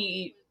when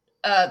he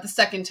the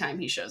second time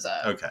he shows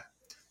up. Okay,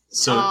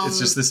 so it's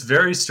just this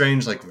very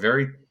strange, like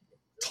very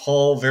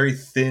tall, very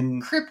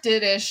thin,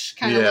 cryptid-ish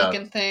kind of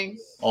looking thing,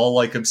 all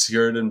like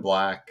obscured in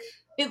black.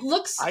 It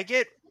looks. I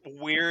get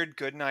weird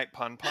Goodnight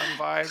Pun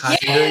vibes.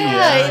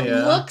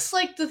 It looks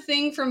like the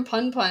thing from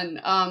Pun,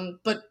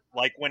 but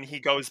like when he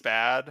goes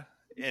bad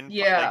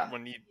like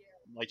when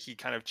he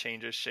kind of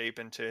changes shape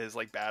into his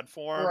like bad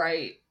form.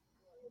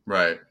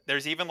 Right.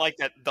 There's even like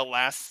the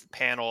last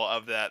panel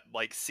of that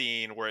like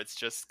scene where it's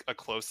just a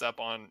close up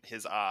on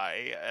his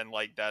eye and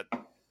like that.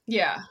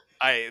 Yeah.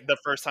 The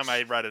first time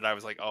I read it, I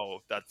was like, "Oh,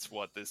 that's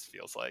what this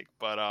feels like."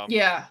 But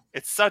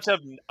it's such a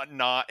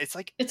not. It's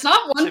like it's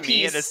not One to Piece.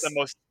 Me, it is the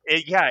most.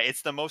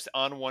 It's the most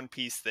on One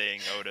Piece thing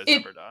Oda's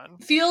ever done.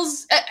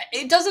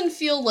 It doesn't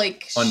feel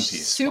like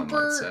Unpiece,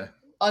 super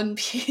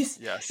Unpiece.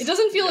 Yes, it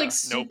doesn't feel like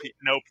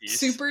no piece.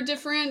 Super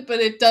different, but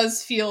it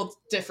does feel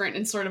different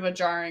in sort of a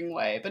jarring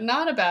way, but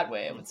not a bad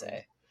way, I would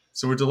say.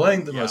 So we're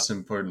delaying the most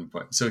important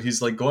point. So he's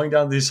like going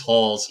down these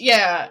halls.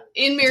 Yeah,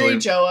 in Mary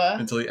Joa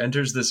until he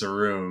enters this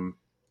room.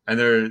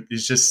 And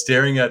he's just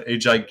staring at a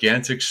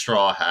gigantic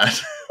straw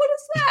hat. What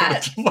is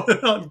that?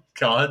 What on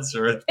God's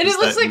earth? And it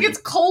looks like it's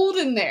cold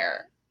in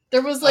there.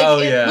 There was like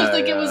it looked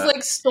like it was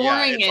like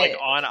storing it's like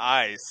on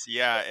ice.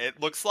 Yeah, it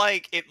looks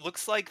like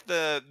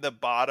the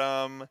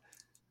bottom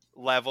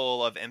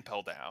level of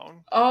Impel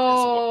Down.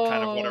 Oh, is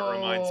kind of what it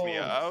reminds me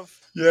of.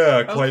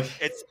 Yeah, quite.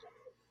 It's.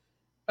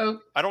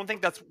 I don't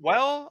think that's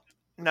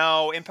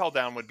no. Impel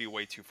Down would be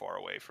way too far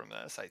away from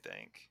this, I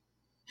think.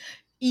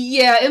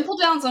 Yeah, Impel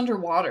Down's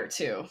underwater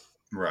too.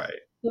 Right.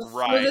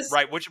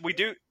 Right. Which we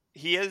do.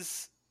 He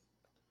is.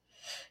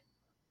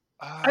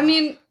 I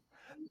mean,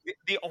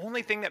 the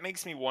only thing that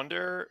makes me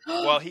wonder.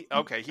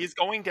 He's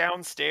going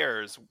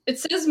downstairs. It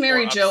says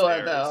Mary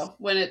Joa though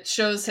when it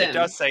shows him. It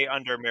does say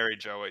under Mary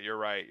Joa. You're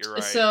right.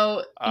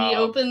 So he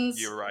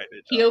opens. You're right.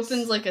 He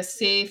opens like a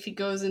safe. He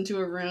goes into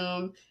a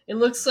room. It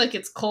looks like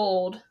it's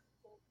cold.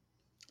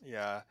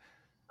 Yeah.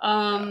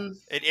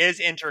 It is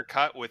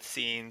intercut with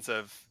scenes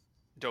of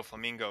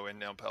Doflamingo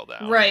in Impel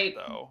Down, right?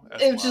 Though,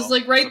 it was just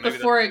like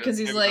before it because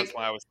he's like, that's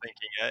why I was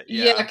thinking it.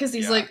 Yeah, because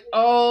he's like,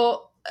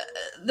 oh,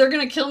 they're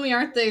gonna kill me,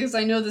 aren't they? Because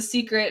I know the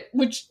secret,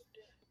 which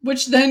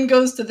then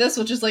goes to this,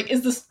 which is like,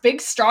 is this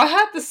big straw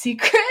hat the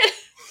secret?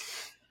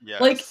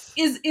 Like,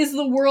 Yes. is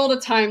the world a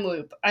time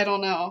loop? I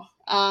don't know.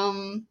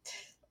 I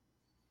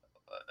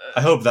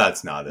hope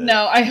that's not it.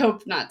 No, I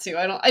hope not to.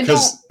 I don't think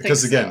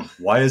because again, so.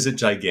 why is it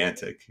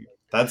gigantic?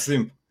 That's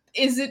the.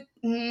 Is it?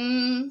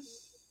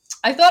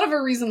 I thought of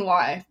a reason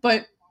why,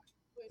 but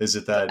Is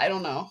it that? I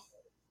don't know.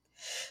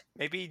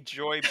 Maybe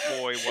Joy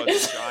Boy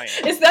was a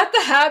giant. Is that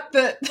the hat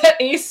that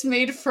Ace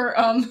made for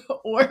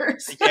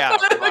Oars? Yeah,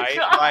 Oh my right,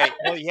 God. right.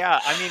 Well, yeah.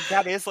 I mean,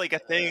 that is like a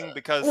thing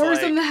because Oars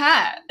like in the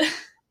hat.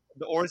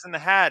 the oars in the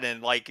hat,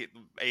 and like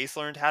Ace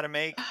learned how to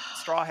make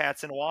straw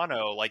hats in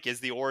Wano. Like, is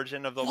the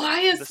origin of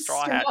Why is the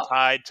straw hat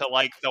tied to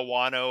like the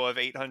Wano of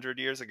 800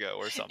 years ago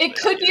or something? It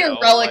could you be a know?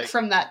 relic Like,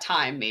 from that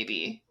time,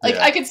 maybe. Like,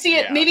 Yeah. I could see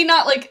it. Yeah. Maybe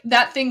not like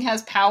that thing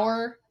has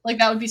power. Like,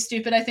 that would be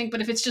stupid, I think.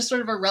 But if it's just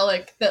sort of a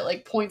relic that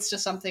like points to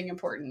something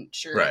important,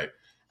 sure. Right.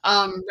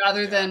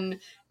 Rather Yeah. than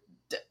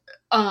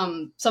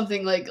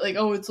something like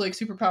oh, it's like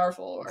super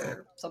powerful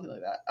or something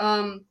like that.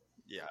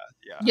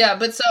 Yeah.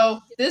 But so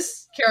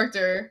this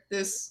character,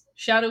 this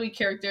shadowy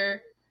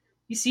character,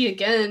 you see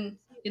again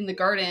in the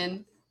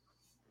garden,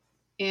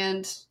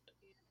 and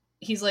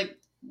he's like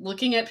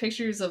looking at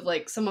pictures of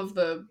like some of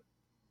the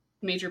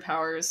major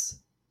powers,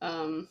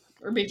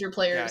 or major Yeah,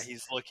 players.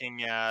 he's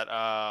looking at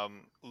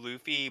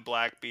Luffy,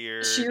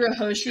 Blackbeard,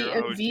 Shirahoshi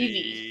and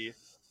Vivi.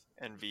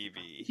 and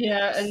Vivi.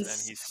 Yeah,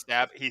 yes. And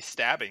he's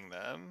stabbing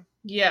them.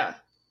 Yeah,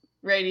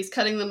 right. He's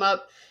cutting them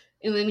up,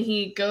 and then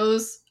he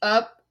goes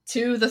up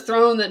to the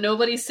throne that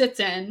nobody sits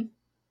in,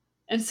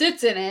 and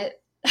sits in it.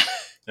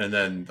 And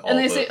then and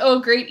they say, "Oh,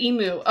 great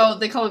Emu." Oh,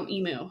 they call him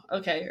Emu.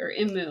 Okay, or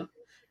Imu.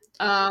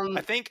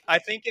 I think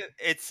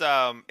it's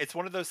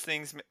one of those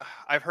things.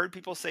 I've heard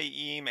people say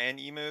eem and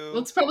emu.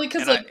 Well, it's probably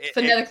because like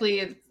phonetically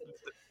it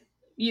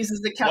uses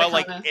the katakana. Well,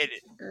 like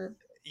or...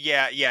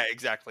 yeah,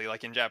 exactly.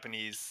 Like in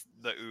Japanese,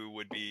 the u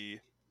would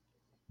be.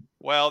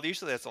 Well,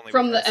 usually that's only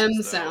from with the M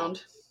S's,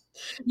 sound.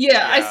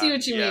 Yeah, I see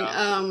what you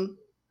mean.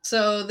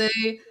 So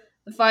the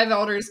 5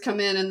 elders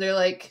come in and they're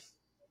like,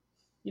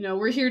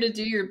 we're here to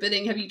do your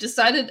bidding. Have you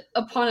decided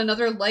upon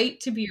another light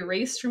to be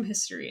erased from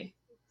history?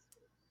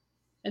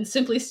 And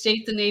simply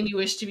state the name you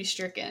wish to be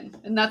stricken.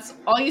 And that's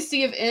all you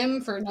see of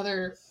M for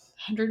another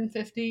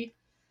 150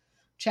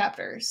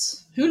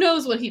 chapters. Who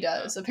knows what he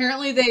does?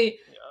 Apparently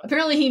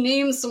he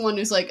names someone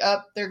who's like,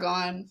 they're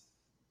gone.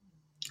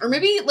 Or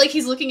maybe like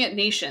he's looking at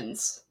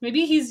nations.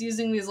 Maybe he's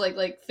using these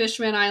like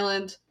Fishman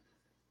Island.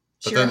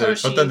 But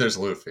then there's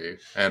Luffy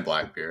and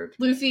Blackbeard.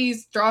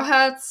 Luffy's Straw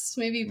Hats,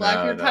 maybe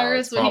Blackbeard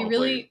pirates. Would he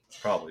really?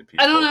 Probably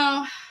people. I don't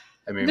know.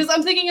 I mean, because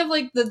I'm thinking of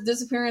like the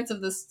disappearance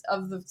of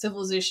the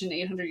civilization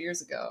 800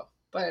 years ago,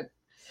 but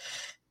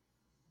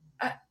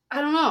I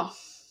don't know.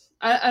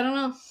 I don't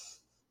know.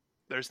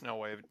 There's no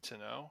way to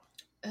know.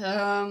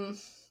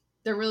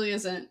 There really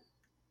isn't.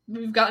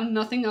 We've gotten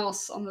nothing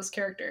else on this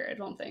character, I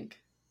don't think.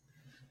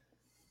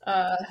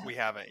 We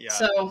haven't, yeah.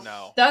 So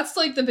no. That's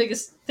like the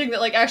biggest thing that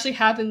like actually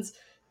happens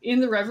in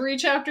the Reverie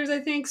chapters, I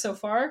think, so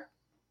far.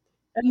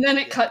 And then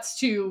it cuts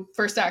to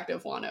first act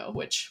of Wano,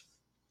 which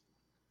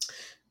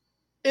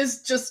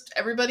is just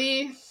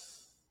everybody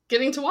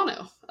getting to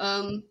Wano.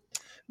 The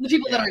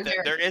people that aren't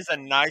there. There is a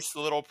nice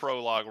little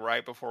prologue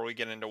right before we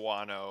get into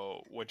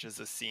Wano, which is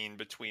a scene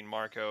between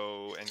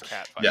Marco and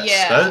Cat fighting.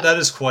 Yes, yeah, that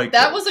is quite.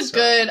 That was a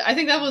good. I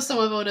think that was some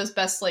of Oda's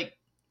best, like,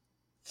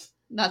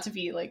 not to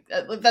be like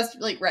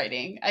best like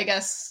writing, I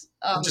guess.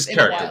 Just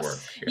character work.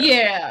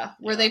 Yeah,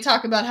 where they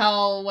talk about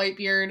how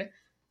Whitebeard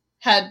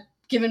had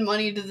given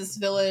money to this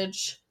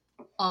village,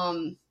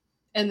 and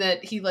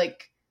that he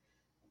like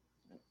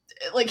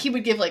he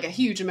would give like a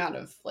huge amount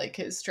of like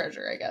his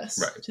treasure, I guess,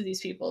 to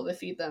these people to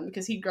feed them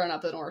because he'd grown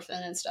up an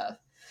orphan and stuff.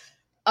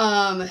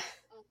 And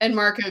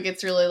Marco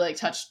gets really like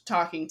touched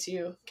talking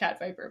to Cat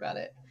Viper about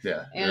it.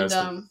 Yeah, and that's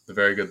the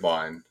very good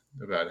line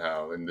about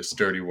how in this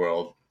dirty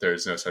world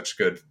there's no such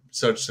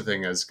a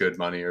thing as good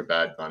money or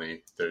bad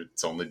money.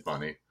 It's only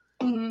money.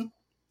 Mm-hmm.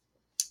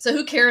 So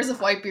who cares if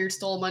Whitebeard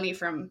stole money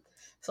from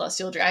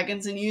celestial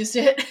dragons and used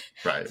it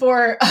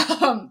for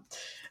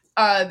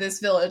this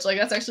village? Like,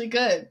 that's actually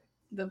good.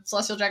 The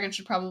celestial dragon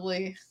should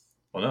probably.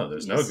 Well, no,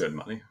 there's no good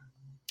money.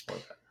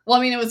 Well,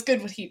 I mean, it was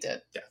good what he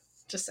did. Yeah,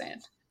 just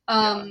saying.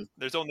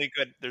 There's only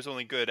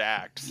good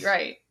acts.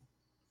 Right.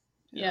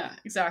 Yeah,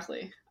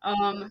 exactly.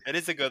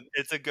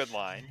 It's a good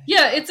line.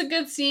 Yeah, it's a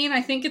good scene.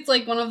 I think it's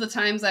like one of the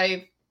times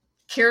I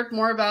cared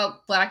more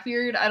about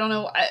Blackbeard. I don't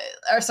know.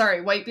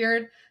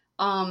 Whitebeard.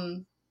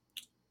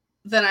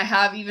 Than I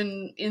have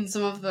even in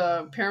some of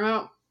the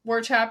Paramount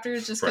War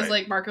chapters, just because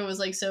like Marco was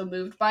like so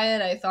moved by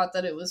it. I thought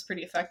that it was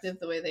pretty effective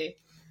the way they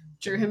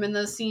drew him in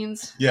those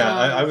scenes. Yeah,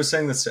 I was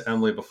saying this to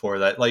Emily before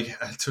that, like,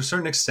 to a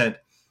certain extent,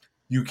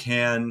 you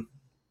can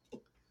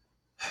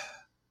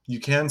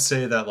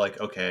say that, like,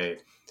 okay,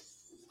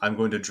 I'm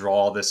going to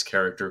draw this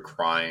character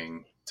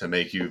crying to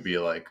make you be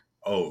like,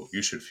 oh,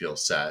 you should feel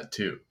sad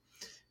too.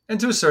 And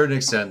to a certain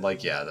extent,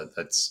 like, yeah,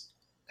 that's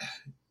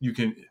you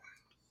can.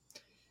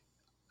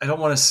 I don't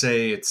want to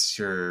say it's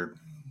your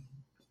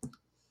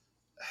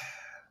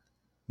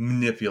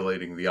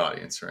manipulating the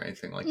audience or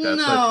anything like that.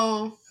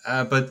 No.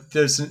 But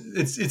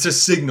it's a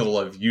signal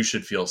of you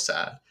should feel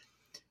sad.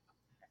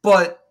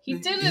 But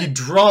He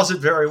draws it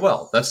very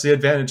well. That's the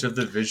advantage of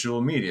the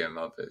visual medium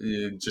of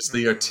it. Just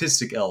the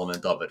artistic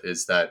element of it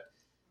is that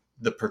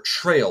the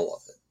portrayal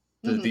of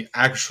it, the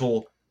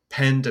actual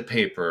pen to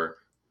paper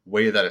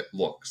way that it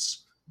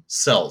looks,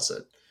 sells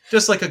it.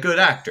 Just like a good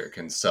actor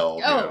can sell,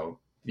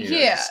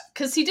 yeah,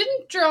 because he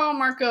didn't draw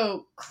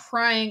Marco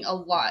crying a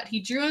lot. He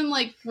drew him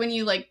like when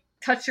you like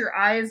touch your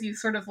eyes, you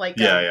sort of like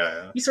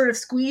you sort of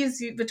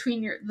squeeze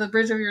between the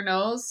bridge of your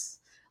nose.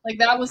 Like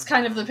that was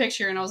kind of the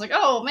picture, and I was like,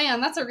 oh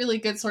man, that's a really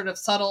good sort of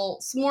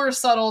subtle, more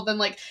subtle than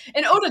like.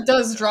 And Oda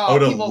does draw.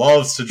 Oda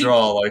loves to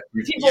draw like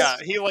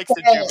he likes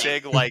to do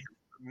big like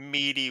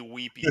meaty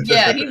weepy.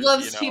 Yeah, he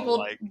loves people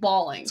like,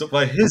 bawling. So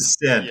by his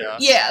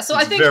standards, so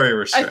I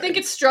think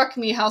it struck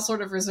me how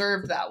sort of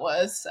reserved that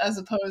was, as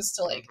opposed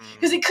to like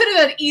because he could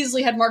have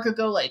easily had Marco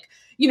go like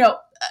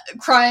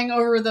crying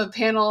over the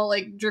panel,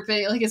 like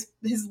dripping, like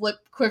his lip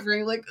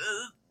quivering, like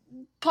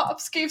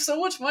Pops gave so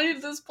much money to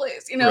this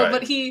place, Right.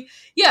 But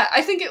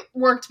I think it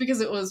worked because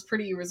it was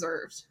pretty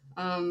reserved.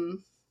 So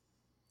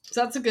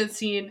that's a good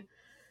scene.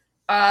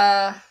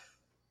 The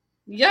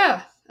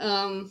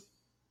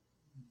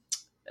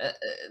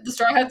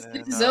Straw Hats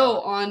get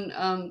Zoe on,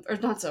 or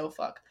not Zoe,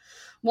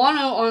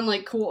 Wano on,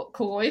 like,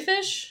 koi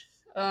fish.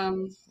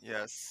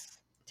 Yes.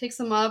 Takes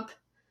them up.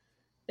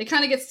 They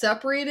kind of get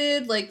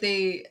separated, like,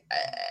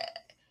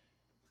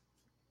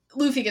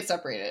 Luffy gets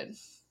separated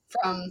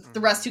from the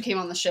rest who came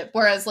on the ship.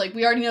 Whereas, like,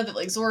 we already know that,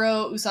 like,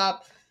 Zoro, Usopp,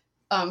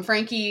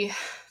 Frankie,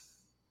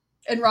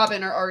 and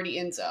Robin are already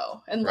in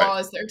Zoe. And Law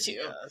is there, too.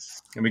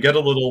 Yes. And we get a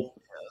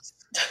little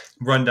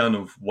rundown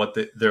of what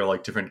their,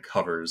 like, different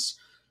covers.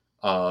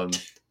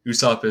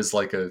 Usopp is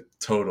like a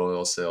total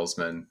oil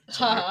salesman.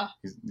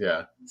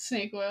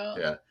 Snake oil.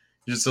 Yeah.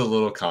 He's just a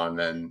little con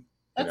man.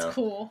 That's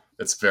cool.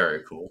 It's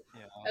very cool.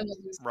 Yeah.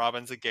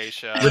 Robin's a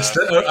geisha.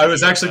 I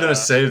was actually going to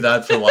save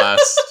that for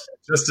last,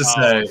 just to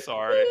say.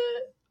 Sorry.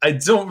 I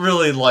don't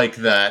really like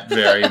that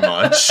very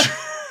much.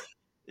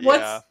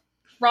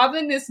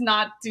 Robin is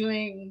not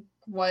doing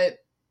what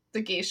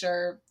the geisha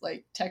are,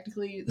 like,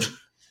 technically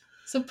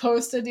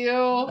supposed to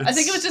do. I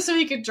think it was just so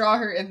he could draw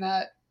her in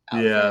that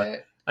outfit. Yeah.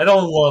 I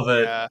don't love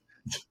it.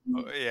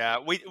 Yeah.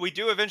 We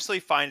do eventually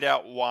find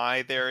out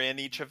why they're in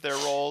each of their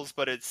roles,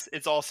 but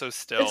it's also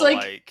still it's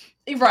like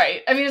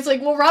right. I mean, it's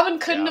like, well, Robin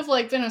couldn't have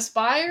like been a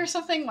spy or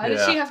something. Why did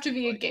she have to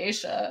be a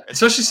geisha?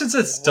 Especially since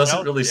it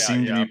doesn't really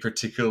seem to be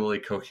particularly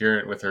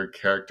coherent with her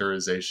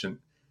characterization.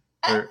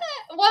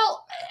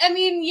 Well, I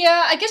mean,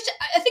 I guess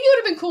I think it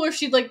would have been cooler if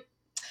she'd like.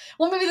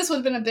 Well, maybe this would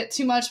have been a bit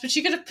too much, but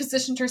she could have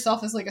positioned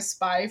herself as like a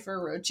spy for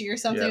Orochi or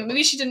something. Yeah.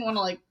 Maybe she didn't want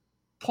to like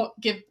put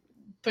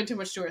too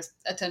much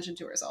attention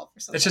to herself or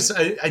something. It's just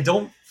I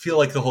don't feel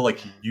like the whole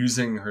like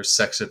using her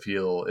sex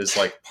appeal is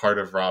like part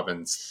of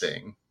Robin's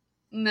thing.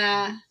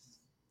 Nah.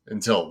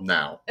 Until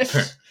now.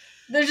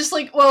 They're just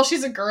like, well,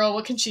 she's a girl.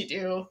 What can she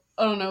do?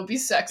 I don't know, be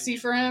sexy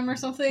for him or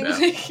something.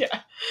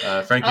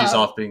 Frankie's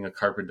off being a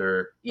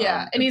carpenter.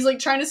 And he's like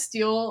trying to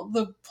steal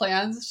the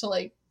plans to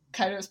like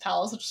Kaido's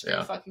palace, which is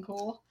pretty fucking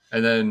cool.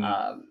 And then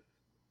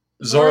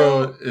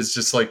Zoro is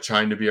just like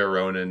trying to be a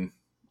Ronin.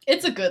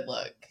 It's a good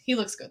look. He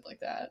looks good like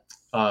that.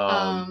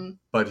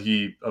 But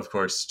he, of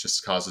course,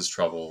 just causes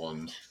trouble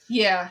and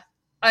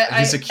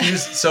he's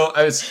accused. So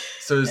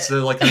it's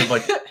the like kind of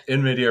like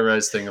in media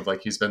res thing of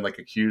like he's been like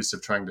accused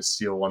of trying to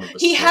steal one of the.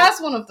 He has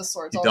one of the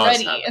swords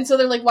already, and so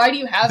they're like, "Why do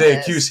you have?" They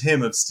accuse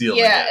him of stealing.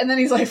 Yeah, and then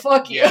he's like,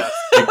 "Fuck you."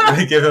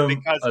 They give him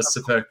a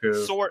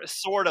seppuku.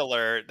 Sword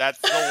alert! That's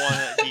the one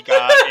that he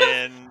got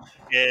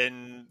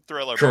in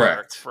Thriller.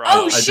 Correct.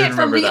 From shit!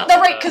 From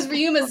right, because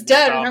Ryuma's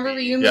dead. Remember,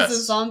 Ryuma's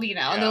a zombie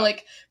now, and they're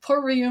like,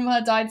 "Poor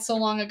Ryuma died so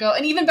long ago."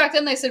 And even back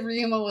then, they said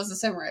Ryuma was a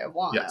samurai of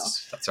Wano.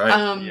 Yes, that's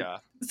right.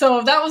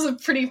 So that was a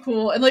pretty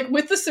cool, and like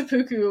with the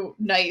seppuku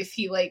knife,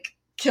 he like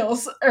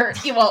kills, or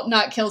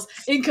not kills,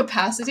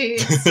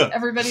 incapacitates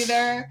everybody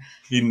there.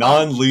 He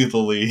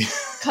non-lethally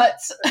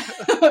cuts,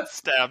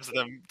 stabs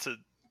them to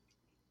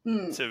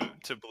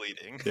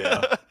bleeding.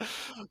 Yeah.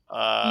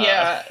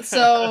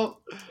 So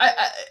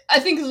I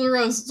think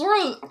Zoro.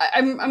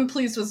 I'm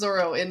pleased with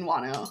Zoro in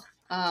Wano.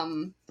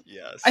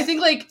 Yes. I think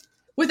like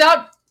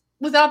without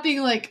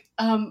being like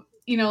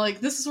like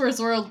this is where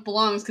Zoro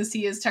belongs because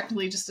he is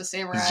technically just a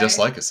samurai. He's just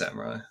like a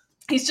samurai.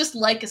 He's just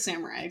like a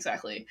samurai,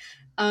 exactly.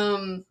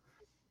 For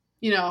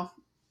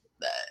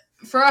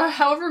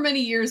however many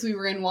years we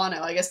were in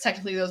Wano, I guess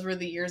technically those were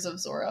the years of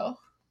Zoro.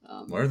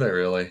 Were they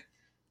really?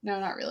 No,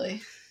 not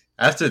really.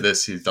 After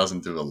this, he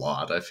doesn't do a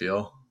lot, I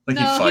feel. Like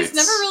he fights. He's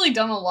never really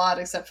done a lot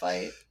except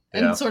fight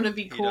and sort of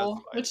be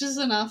cool, which is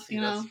enough, He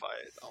does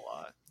fight a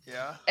lot,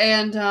 yeah.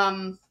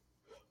 And,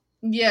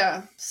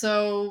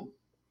 so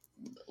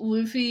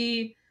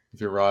Luffy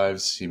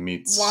arrives, he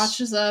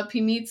watches up,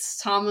 he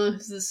meets Tama,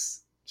 who's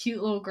this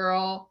cute little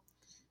girl.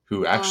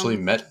 Who actually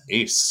met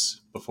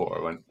Ace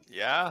before.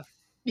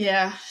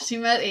 Yeah, she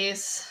met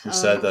Ace. Who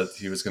said that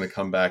he was going to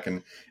come back,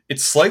 and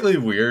it's slightly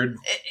weird.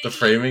 The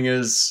framing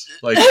is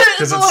like because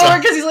it's a little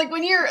hard because he's like,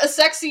 when you're a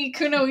sexy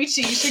kunoichi,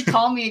 you should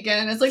call me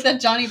again. It's like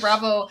that Johnny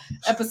Bravo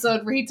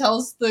episode where he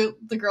tells the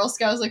Girl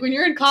Scouts like, when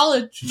you're in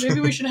college, maybe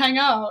we should hang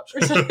out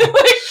or something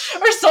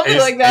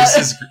like that.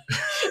 Ace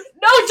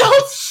no,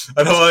 don't.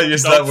 I don't want to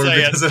use that word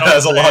because it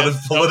has a lot of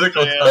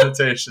political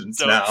connotations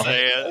now. Don't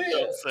say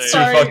it. Too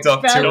fucked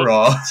up, too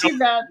raw. Too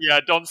bad. Yeah,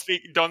 don't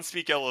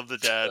speak ill of the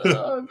dead.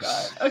 Oh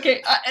god.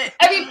 Okay.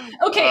 I mean,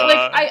 okay.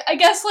 Like, I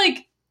guess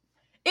like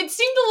it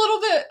seemed a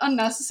little bit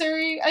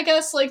unnecessary. I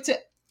guess like to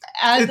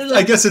add.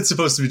 I guess it's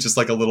supposed to be just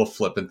like a little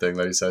flippant thing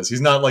that he says. He's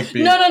not like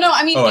being. No.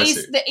 I mean,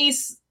 the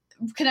Ace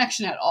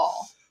connection at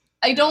all.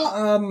 I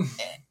don't.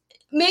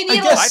 Maybe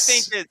I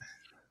think it.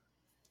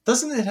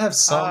 Doesn't it have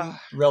some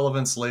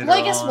relevance later? Well,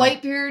 I guess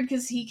Whitebeard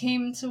because he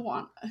came to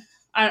Wano.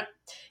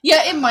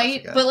 Yeah, it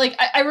might, but like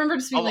I remember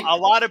just being like a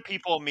lot of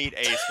people meet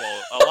Ace.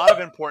 Well, a lot of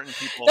important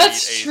people.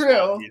 That's meet Ace true.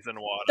 while he's in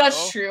Wano.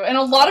 That's true, and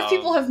a lot of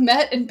people have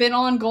met and been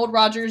on Gold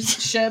Roger's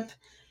ship.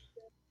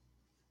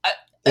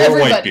 Or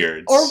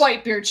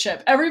Whitebeard's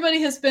ship.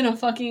 Everybody has been a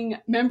fucking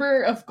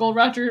member of Gold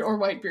Roger or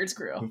Whitebeard's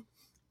crew.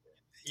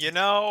 You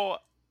know,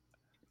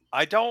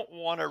 I don't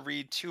want to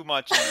read too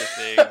much into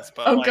things,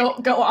 but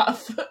go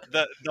off.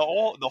 The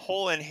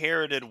whole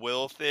inherited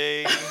will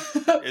thing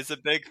is a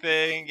big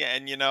thing,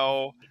 and you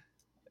know,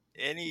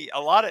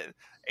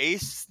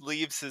 Ace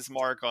leaves his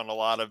mark on a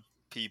lot of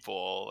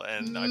people,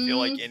 and I feel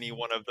like any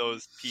one of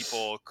those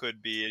people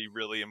could be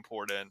really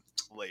important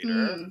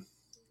later.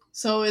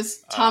 So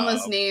is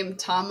Tama's name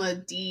Tama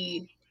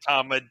D?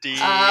 Tama D.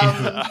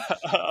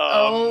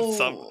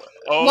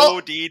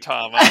 D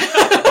Tama.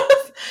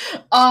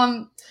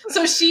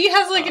 So she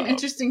has like an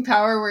interesting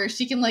power where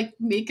she can like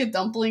make a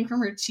dumpling from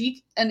her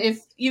cheek, and if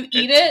you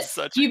eat it,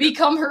 you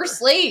become her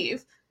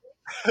slave.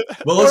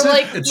 Well,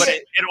 but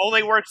it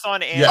only works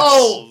on animals.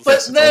 Oh,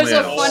 but there's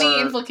a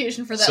funny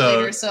implication for that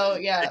later. So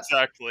yeah,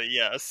 exactly.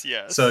 Yes.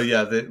 So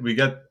yeah, we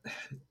get,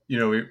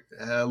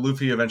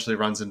 Luffy eventually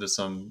runs into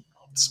some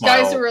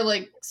guys who are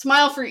like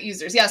smile fruit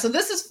users. Yeah. So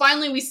this is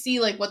finally we see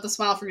like what the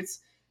smile fruits.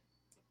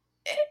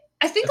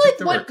 I think what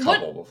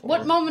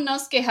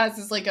Momonosuke has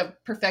is like a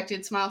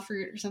perfected smile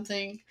fruit or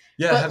something.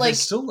 Yeah, but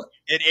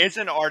it is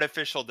an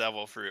artificial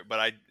devil fruit,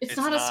 but it's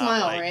not a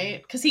smile,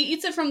 right? Because he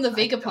eats it from the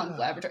Vegapunk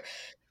laboratory.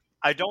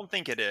 I don't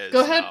think it is.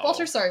 Go ahead,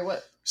 Walter. Sorry,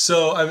 what?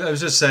 So I was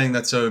just saying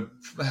that. So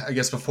I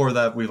guess before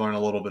that, we learned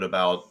a little bit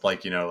about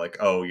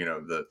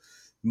the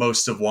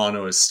most of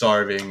Wano is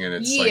starving, and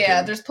it's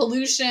there's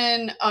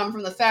pollution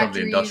from the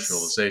factories, from the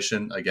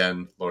industrialization.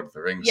 Again, Lord of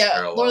the Rings. Yeah,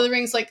 parallel. Lord of the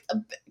Rings. Like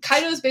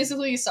Kaido's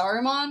basically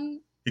Saruman.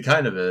 He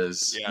kind of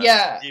is.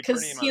 Yeah,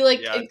 because he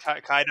like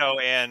Kaido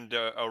and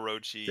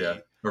Orochi. Yeah,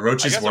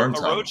 Orochi's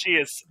Wormtongue.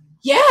 Orochi is.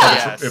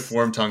 Yeah. If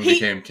Wormtongue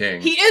became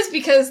king. He is,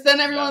 because then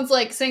everyone's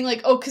like saying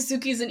like, oh,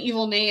 Kazuki's an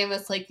evil name.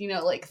 It's like,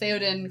 like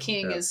Theoden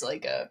King is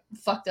like a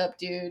fucked up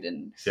dude,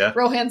 and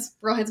Rohan's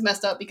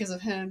messed up because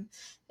of him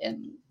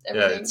and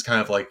everything. Yeah, it's kind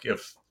of like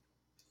if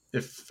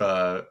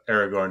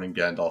Aragorn and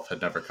Gandalf had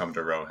never come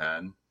to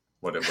Rohan,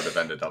 what it would have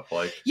ended up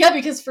like. Yeah,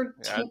 because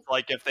it's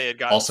like if they had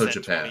gotten also sent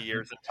Japan 20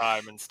 years of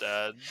time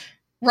instead.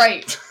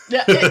 Right.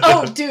 Yeah.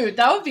 Oh, dude,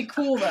 that would be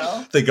cool,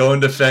 though. They go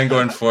into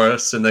Fangorn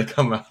Forest, and they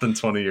come out and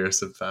 20 years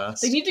have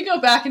passed. They need to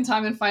go back in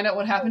time and find out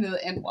what happened to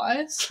the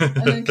Endwise,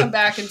 and then come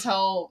back and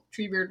tell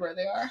Treebeard where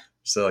they are.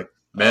 So, like,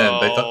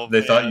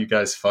 they thought you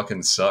guys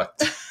fucking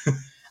sucked.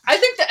 I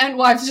think the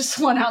Endwives just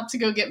went out to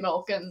go get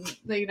milk, and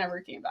they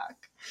never came back.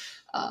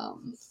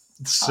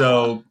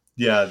 So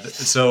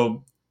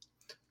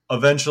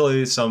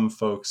eventually some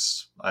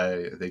folks,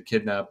 they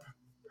kidnap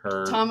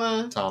her.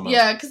 Tama.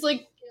 Yeah, because,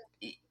 like,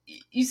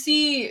 you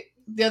see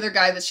the other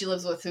guy that she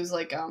lives with, who's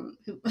like, I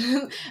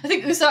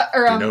think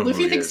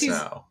Luffy thinks he's.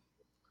 Now.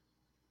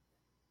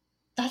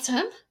 That's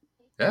him?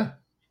 Yeah.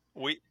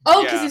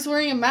 Because he's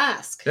wearing a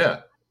mask. Yeah.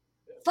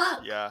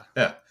 Fuck. Yeah.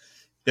 Yeah.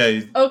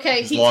 Yeah.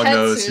 Okay, he's long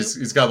nose.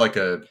 He's got like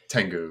a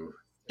Tengu.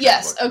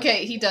 Yes.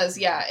 Okay, he does.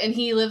 Yeah, and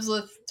he lives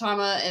with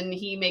Tama, and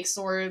he makes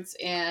swords,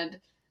 and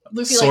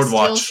Luffy sword like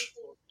watch.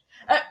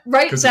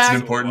 Right, because it's an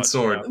important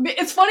sword.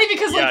 It's funny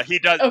because he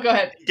does. Oh, go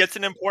ahead. Gets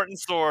an important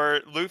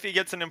sword. Luffy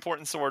gets an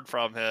important sword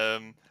from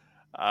him.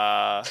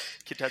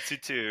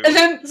 Kitetsu too. And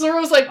then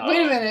Zoro's like,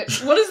 "Wait a minute,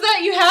 what is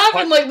that you have?"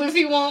 And like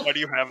Luffy won't. What do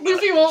you have?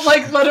 Luffy won't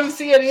like let him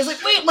see it. And he's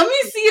like, "Wait, let me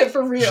see it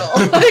for real." Like,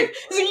 he's like, "You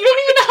don't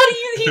even know how to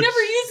use. He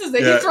never uses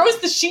it. Yeah. He throws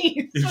the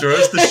sheath. He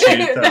throws the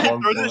sheath at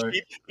one point.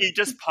 He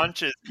just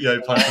punches. Yeah,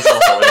 he punches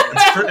all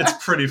the way. It's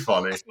pretty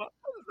funny.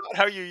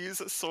 How you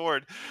use a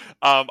sword.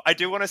 I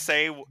do want to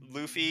say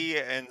Luffy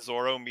and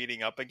Zoro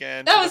meeting up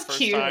again that for was the first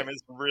cute. time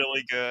is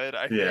really good.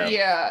 I think.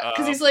 Yeah,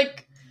 because he's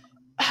like,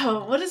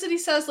 oh, what is it he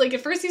says? Like,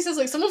 at first he says,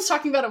 like, someone's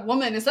talking about a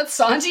woman. Is that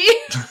Sanji?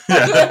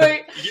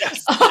 Like,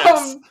 yes.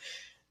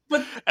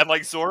 But and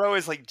like Zoro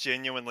is like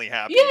genuinely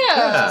happy.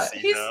 Yeah, to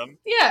see him.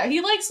 Yeah,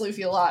 he likes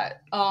Luffy a lot.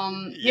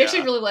 He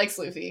actually really likes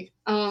Luffy.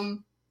 But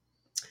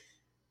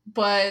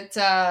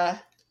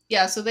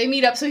yeah, so they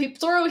meet up. So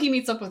Zoro he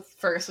meets up with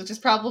first, which is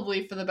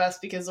probably for the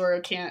best because Zoro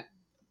can't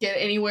get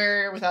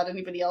anywhere without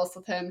anybody else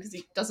with him because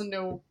he doesn't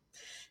know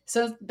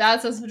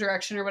bad sense of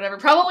direction or whatever.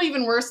 Probably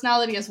even worse now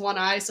that he has one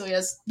eye, so he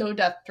has no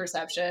depth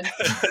perception.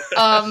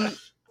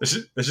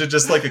 They should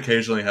just like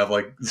occasionally have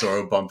like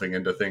Zoro bumping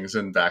into things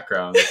in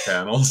background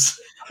panels.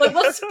 Like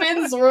let's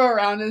spin Zoro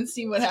around and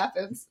see what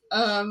happens.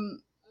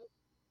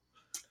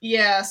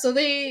 Yeah, so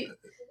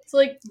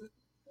like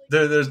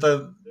there's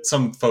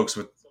some folks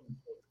with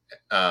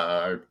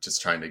are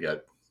just trying to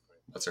get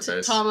what's her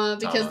face Tama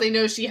because they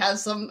know she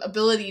has some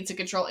ability to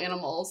control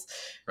animals.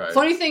 Right.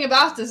 Funny thing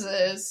about this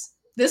is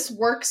this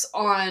works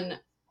on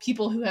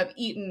people who have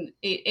eaten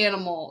an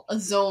animal, a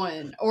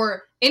zoan,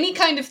 or any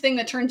kind of thing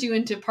that turns you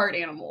into part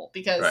animal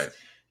because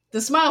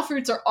the smile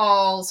fruits are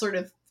all sort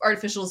of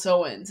artificial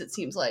zoans, it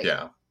seems like.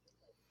 Yeah.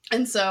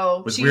 And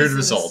so with weird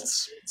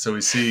results. So we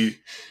see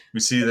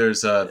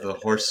there's the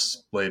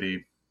horse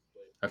lady.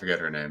 I forget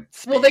her name.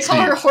 Well, they call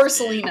her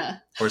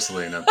Horselina.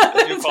 Horselina.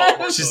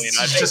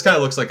 She just kind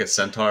of looks like a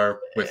centaur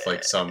with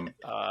like some.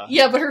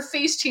 Yeah, but her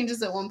face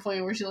changes at one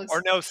point where she looks.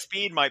 Or no,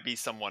 Speed might be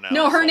someone else.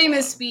 No, her name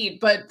is Speed,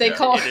 but they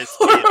call her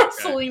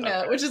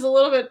Horselina, which is a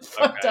little bit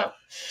fucked up.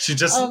 She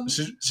just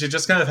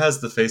kind of has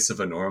the face of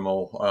a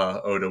normal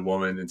Oda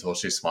woman until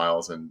she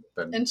smiles and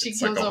then she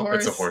becomes a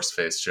horse. It's a horse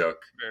face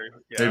joke.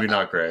 Maybe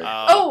not great.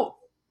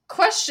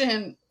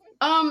 Question.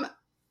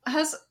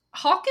 Has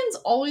Hawkins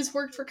always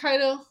worked for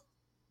Kaido?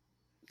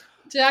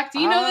 Jack, do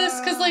you know this?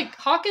 Because like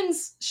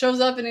Hawkins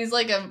shows up and he's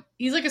like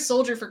a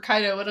soldier for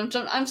Kaido, and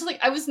I'm just like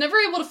I was never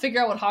able to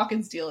figure out what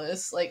Hawkins' deal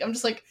is. Like I'm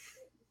just like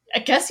I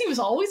guess he was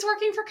always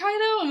working for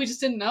Kaido and we just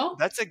didn't know.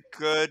 That's a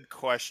good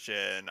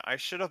question. I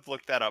should have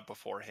looked that up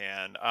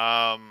beforehand.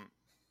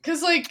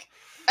 Because like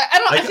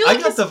I feel like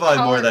I get the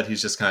vibe more that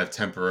he's just kind of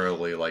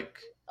temporarily like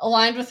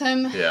aligned with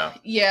him.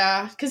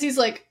 Yeah, because he's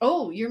like,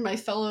 oh, you're my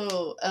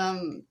fellow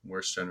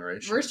worst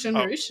generation.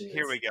 Oh,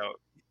 here we go.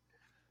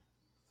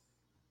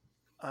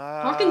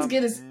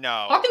 Hawkins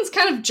no. Hawkins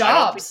kind of jobs.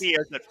 I don't think he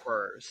is at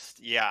first.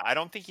 Yeah, I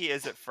don't think he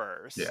is at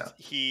first. Yeah.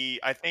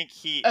 I think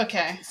he.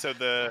 Okay. So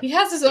he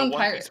has his own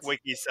pirates.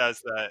 Wiki says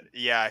that.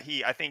 Yeah,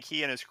 I think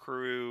he and his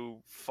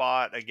crew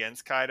fought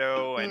against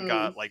Kaido and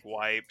got like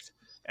wiped,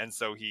 and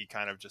so he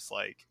kind of just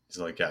like. He's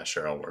like, yeah,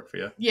 sure, I'll work for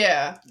you.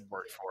 Yeah.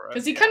 Work for it.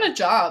 Because he kind of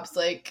jobs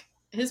like.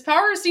 His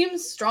power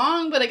seems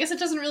strong, but I guess it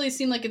doesn't really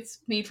seem like it's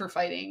made for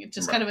fighting. It's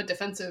just kind of a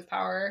defensive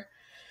power.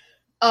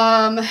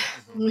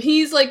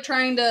 He's like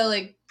trying to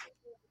like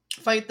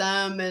fight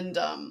them, and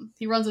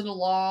he runs into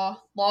Law.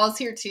 Law's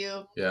here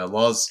too. Yeah,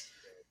 Law's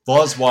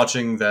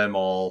watching them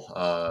all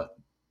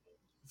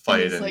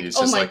fight, and he's like,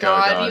 just oh my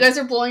god, you guys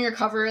are blowing your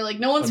cover. Like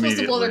no one's supposed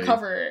to blow their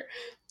cover.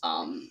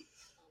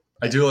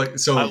 I do like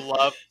so. I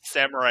love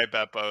Samurai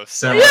Beppo.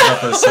 Samurai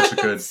Beppo is such a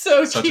good,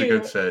 such cute. a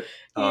good fit.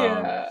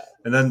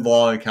 And then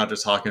Law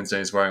encounters Hawkins, and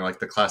he's wearing like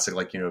the classic,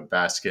 like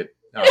basket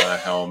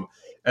helm.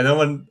 And then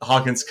when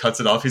Hawkins cuts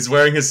it off, he's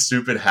wearing his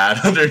stupid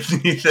hat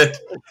underneath it.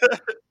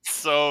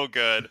 So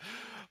good.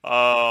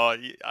 I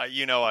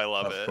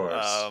love it. Of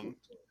course.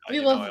 We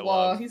love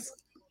Law.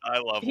 I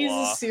love he's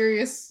Law. A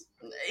serious.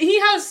 He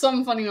has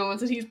some funny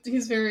moments, and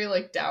he's very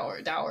like dour,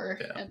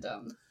 yeah. and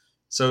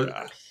So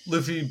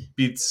Luffy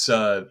beats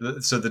so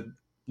the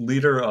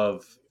leader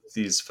of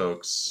these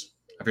folks.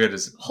 I forget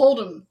his Hold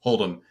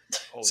him.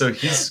 So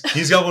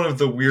he's got one of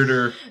the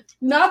weirder.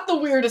 Not the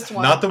weirdest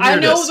one. Not the weirdest. I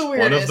know the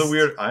weirdest. One of the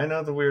weird. I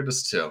know the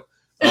weirdest too.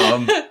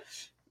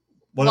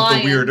 One of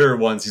the weirder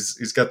ones.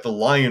 He's got the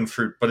lion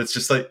fruit, but it's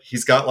just like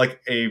he's got like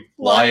a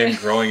lion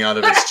growing out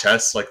of his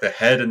chest, like the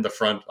head and the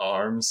front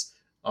arms.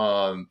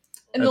 And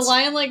the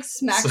lion like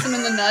smacks him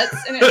in the nuts,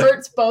 and it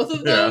hurts both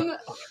of them. Yeah.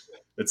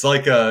 It's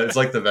like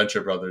the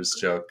Venture Brothers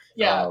joke.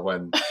 Yeah.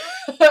 When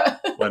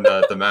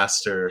the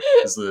master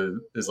is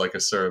like a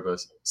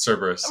Cerberus,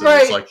 and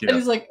right? It's like, and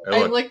he's like,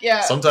 hey, look,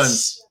 yeah.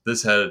 Sometimes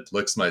this head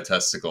licks my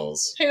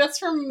testicles. Hey, that's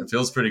from. It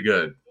feels pretty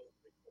good,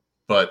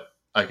 but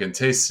I can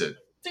taste it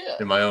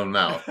in my own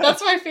mouth.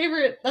 That's my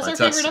favorite. That's our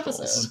favorite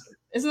episode.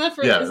 Isn't that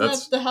for? Yeah,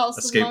 that's the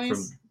House of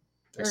Mummies.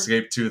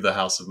 Escape to the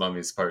House of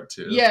Mummies Part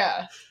 2.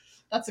 Yeah,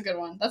 that's a good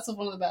one. That's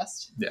one of the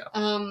best. Yeah.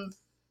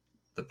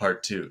 The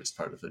Part 2 is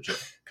part of the joke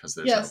because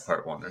there's no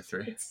Part 1 or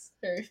 3. It's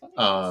very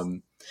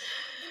funny.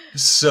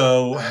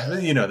 So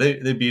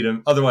they beat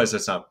him. Otherwise,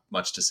 there's not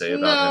much to say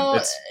about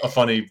him. It's a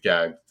funny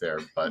gag there,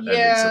 but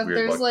it's a weird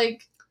there's look.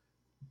 like.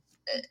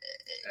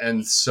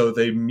 And so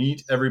they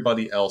meet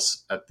everybody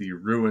else at the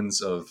ruins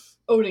of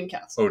Odin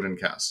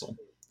Castle.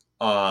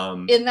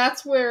 And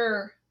that's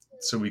where.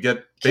 So we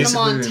get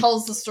basically Kinemon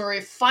tells the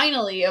story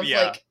finally of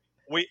like.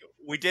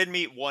 We did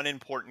meet one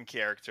important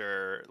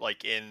character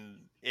like in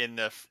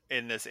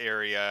this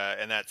area,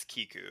 and that's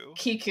Kiku.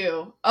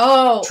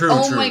 Oh, true,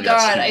 my yes,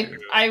 god. Kiku.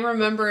 I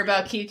remember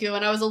about Kiku,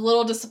 and I was a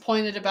little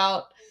disappointed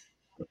about.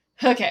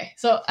 Okay,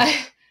 so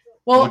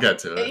we'll get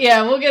to it.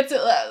 Yeah, we'll get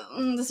to.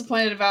 I'm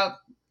disappointed about.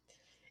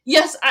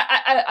 Yes,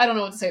 I don't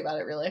know what to say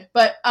about it really,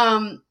 but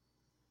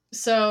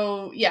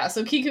so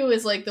Kiku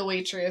is like the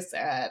waitress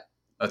at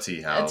a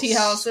tea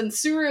house, and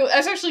Suru.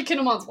 That's actually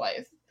Kinemon's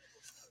wife.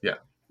 Yeah.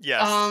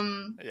 Yes.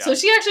 So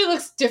she actually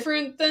looks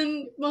different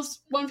than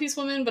most One Piece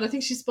women, but I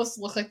think she's supposed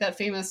to look like that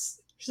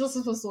famous. She's also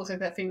supposed to look like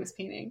that famous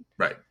painting.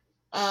 Right.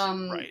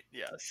 Right.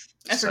 Yes.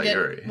 I forget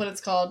Sayuri. what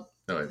it's called.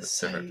 No, it's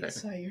different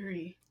painting.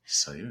 Sayuri.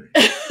 Sayuri.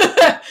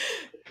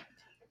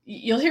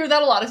 You'll hear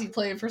that a lot if you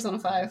play Persona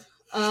 5.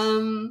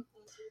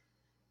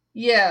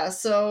 Yeah,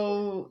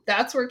 so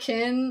that's where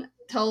Kin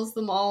tells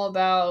them all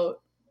about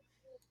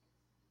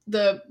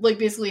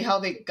basically how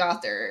they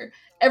got there.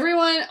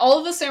 Everyone, all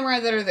of the samurai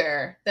that are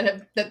there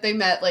that they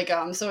met,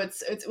 so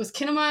it was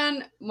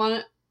Kinemon,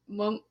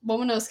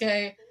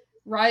 Momonosuke,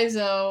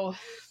 Raizo,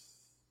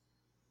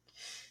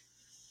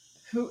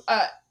 who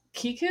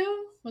Kiku?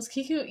 Was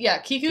Kiku? Yeah,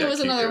 Kiku was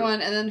another Kiku.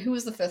 one, and then who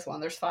was the fifth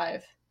one? There's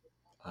 5.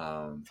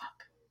 Fuck.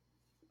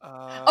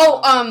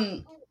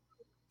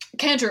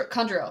 Kanjuro.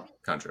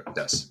 Kanjuro,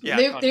 yes.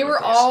 Yeah, they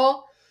were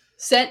all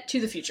sent to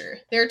the future.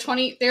 They're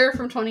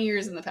from 20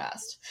 years in the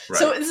past. Right.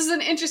 So this is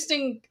an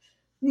interesting.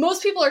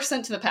 Most people are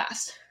sent to the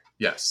past.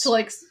 Yes.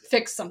 To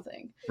fix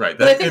something. Right.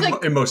 But I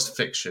think in most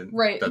fiction.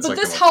 Right. That's but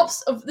this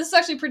helps. This is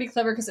actually pretty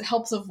clever because it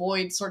helps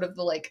avoid sort of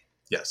the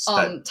yes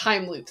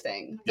time loop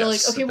thing.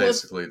 Yes. They're okay,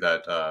 basically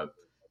that.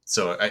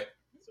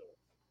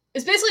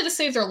 It's basically to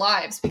save their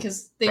lives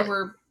because they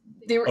were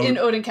in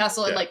Odin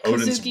Castle and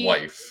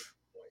Kazuki,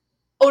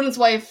 Odin's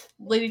wife,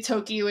 Lady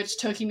Toki, which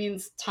Toki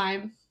means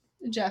time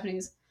in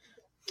Japanese.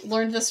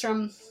 Learned this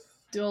from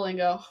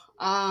Duolingo.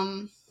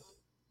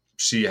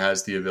 She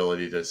has the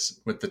ability to,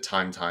 with the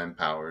time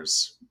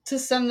powers, to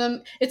send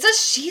them. It says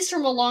she's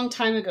from a long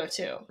time ago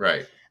too.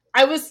 Right.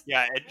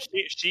 Yeah,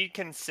 she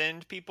can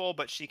send people,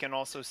 but she can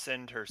also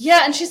send herself.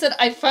 Yeah, and she said,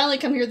 "I finally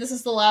come here. This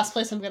is the last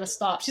place I'm going to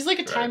stop." She's like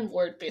a time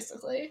lord,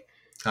 basically.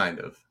 Kind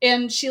of.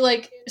 And she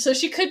so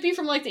she could be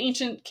from the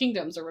ancient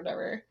kingdoms or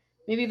whatever.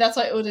 Maybe that's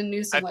why Odin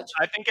knew so much.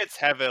 I think it's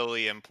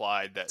heavily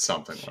implied that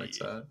something like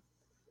that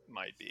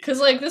might be. Because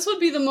this would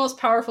be the most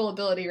powerful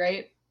ability,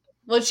 right?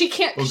 Well, she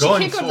can't. Well, she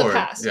can't go to the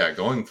past. Yeah,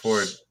 going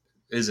forward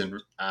isn't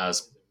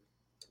as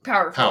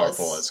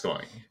powerful as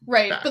going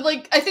back.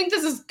 But I think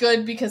this is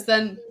good because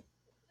then,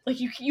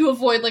 you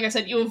avoid, like I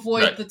said,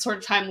 the sort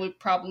of time loop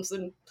problems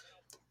in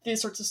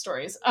these sorts of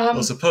stories.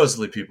 Well,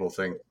 supposedly people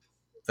think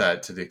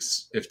that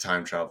if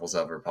time travel is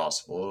ever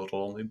possible,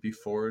 it'll only be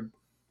forward.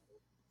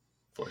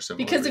 For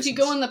similar because reasons. If you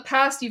go in the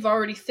past, you've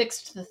already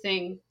fixed the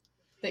thing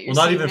that you're.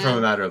 Well, not even now. From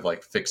a matter of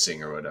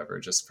fixing or whatever,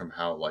 just from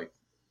how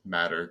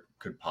matter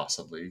could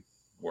possibly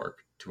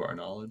work to our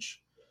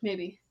knowledge.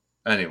 Maybe.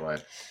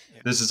 Anyway,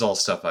 This is all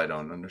stuff I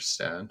don't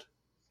understand.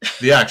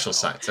 The actual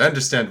science. I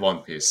understand One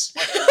Piece.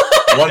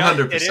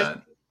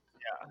 100%.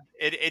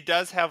 It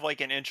does have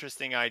an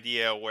interesting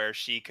idea where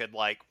she could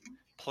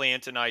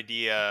plant an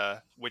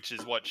idea, which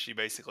is what she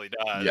basically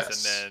does,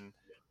 yes.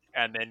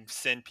 and then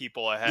send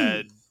people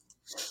ahead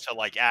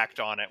to act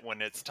on it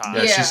when it's time.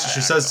 Yeah,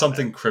 she says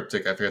something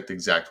cryptic. I forget the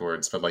exact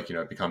words, but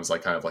it becomes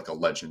kind of a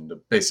legend,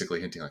 basically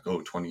hinting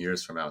 20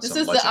 years from now. This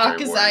is the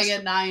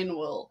Akazaya 9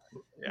 will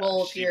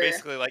appear. She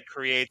basically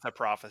creates a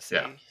prophecy,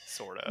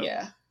 sort of.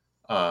 Yeah.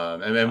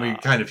 And then we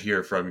kind of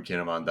hear from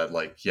Kinemon that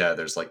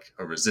there's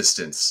a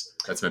resistance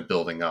that's been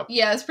building up.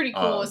 Yeah, it's pretty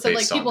cool. So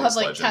people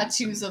have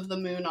tattoos of the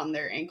moon on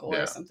their ankle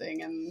or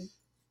something, and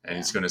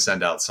he's going to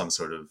send out some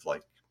sort of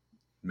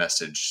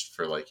message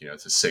for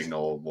to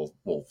signal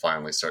we'll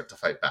finally start to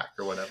fight back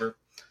or whatever.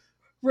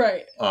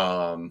 Right.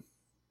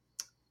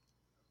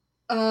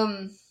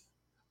 Actually,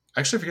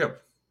 I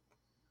forget.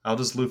 How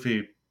does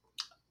Luffy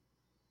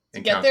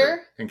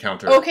encounter?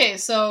 Okay,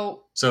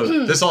 so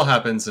this all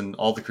happens and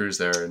all the crew's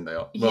there and they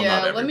all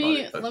not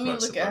everybody, let me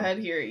look ahead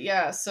here.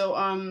 Yeah,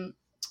 so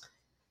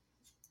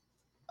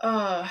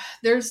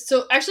there's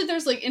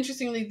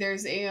interestingly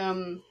there's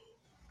a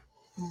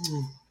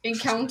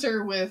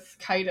encounter with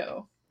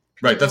Kaido.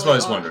 Right, that's what I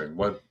was wondering.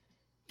 What?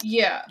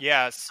 Yeah.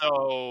 Yeah,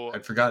 so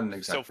I'd forgotten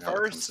exactly how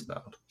it comes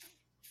about.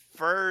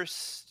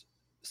 First,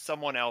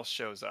 someone else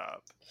shows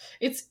up.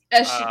 It's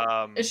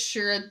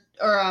Ashura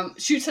or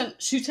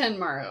Shuten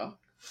Maru.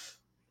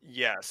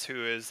 Yes,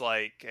 who is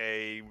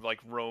a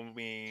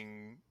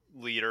roaming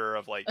leader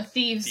of a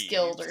thieves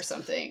guild or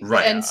something.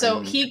 Right. And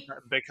so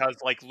because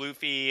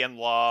Luffy and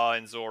Law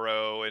and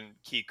Zoro and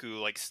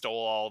Kiku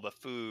stole all the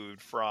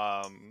food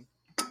from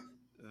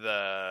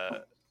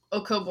the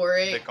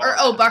Okobore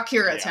or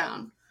Bakura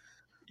town.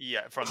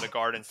 Yeah, from the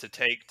gardens to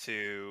take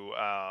to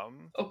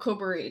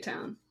Okobore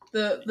town.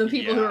 The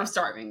people who are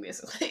starving,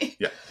 basically.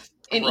 Yeah.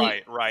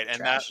 Right.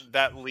 And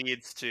that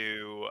leads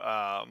to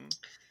I'm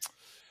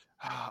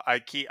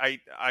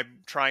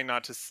trying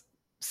not to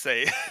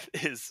say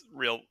his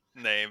real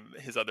name,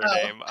 his other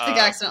name. I think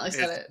I accidentally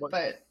said it,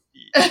 but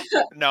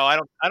no, I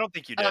don't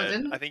think you did.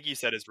 Didn't? I think you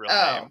said his real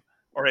name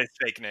or his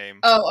fake name.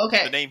 Oh,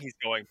 okay. The name he's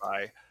going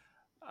by.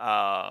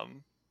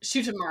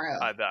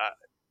 Shutamaru.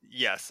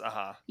 Yes.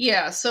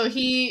 Yeah. So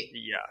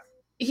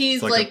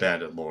he's a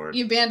bandit lord.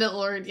 You bandit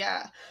lord,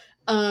 yeah.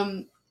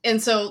 And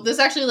so this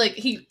actually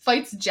he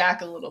fights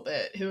Jack a little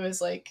bit, who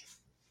is and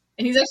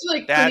he's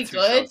actually pretty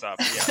good. Shows up,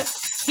 yeah.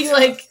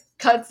 He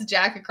cuts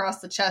Jack across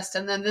the chest,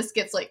 and then this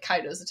gets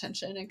Kaido's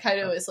attention, and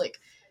Kaido is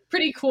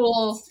pretty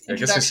cool I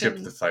guess I introduction.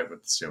 skipped the fight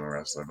with the sumo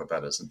wrestler, but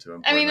that isn't too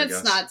important. I mean,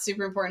 it's guess. not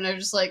super important. They're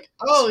just like,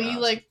 oh,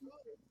 It's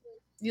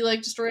you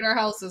destroyed our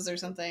houses or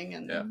something,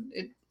 and Yeah.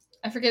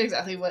 I forget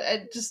exactly what.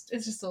 It's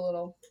just a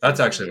little. That's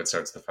actually what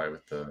starts the fight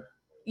with the.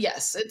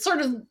 Yes, it sort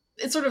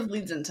of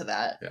leads into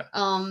that. Yeah.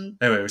 Um.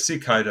 Anyway, we see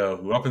Kaido,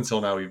 who up until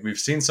now we've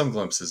seen some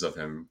glimpses of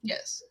him.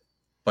 Yes.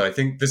 But I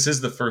think this is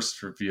the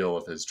first reveal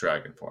of his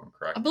dragon form,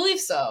 correct? I believe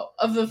so,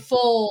 of the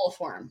full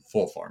form.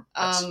 Full form.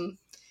 Yes.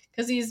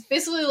 Because he's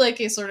basically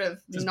like a sort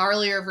of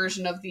gnarlier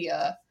version of the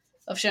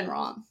of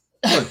Shenron.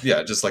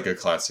 Yeah, just like a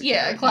classic,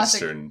 classic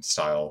Eastern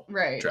style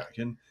right.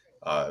 dragon,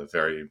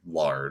 very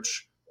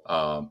large.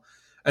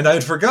 And I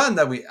had forgotten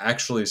that we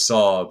actually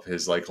saw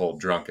his like whole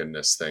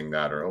drunkenness thing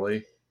that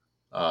early.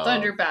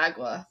 Thunder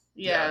Bagua.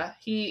 Yeah.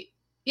 He's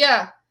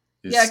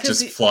because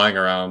just flying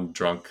around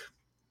drunk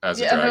as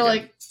a dragon. And they're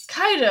like,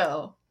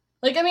 Kaido.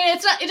 Like, I mean,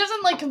 it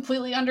doesn't like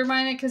completely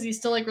undermine it because he's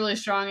still like really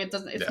strong.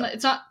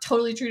 It's not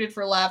totally treated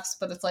for laughs,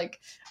 but it's like,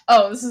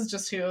 oh, this is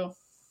just who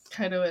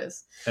Kaido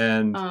is.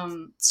 And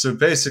so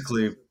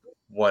basically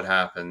what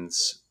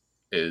happens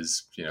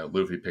is,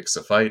 Luffy picks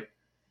a fight.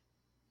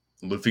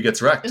 Luffy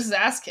gets wrecked. His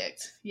ass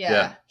kicked.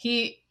 Yeah.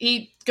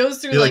 He goes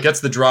through he gets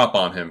the drop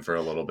on him for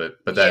a little bit,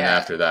 but then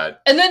after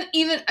that. And then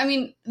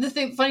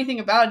the funny thing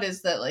about it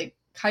is that like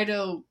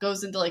Kaido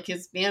goes into like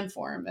his man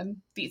form and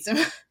beats him.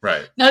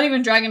 Right. Not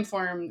even dragon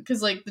form,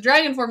 because like the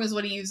dragon form is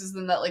what he uses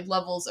in that like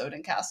levels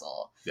Odin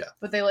Castle. Yeah.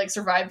 But they like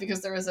survived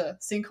because there was a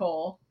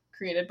sinkhole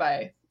created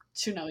by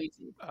Shinobu.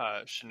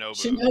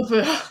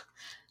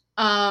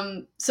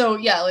 So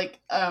yeah,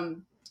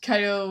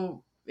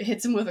 Kaido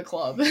hits him with a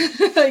club.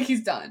 Like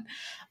he's done.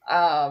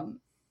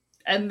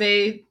 And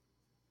they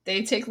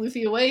take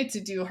Luffy away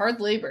to do hard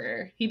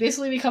labor. He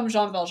basically becomes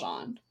Jean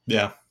Valjean.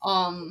 Yeah.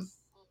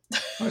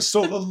 I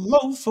stole a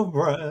loaf of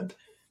bread.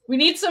 We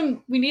need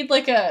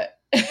like a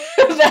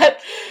that.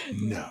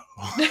 No.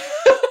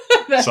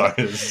 Sorry,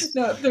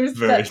 there's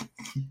very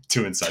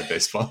too inside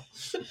baseball.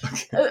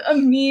 Okay. A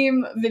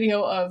meme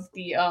video of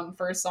the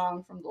first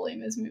song from the Les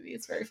Mis movie.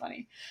 It's very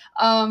funny.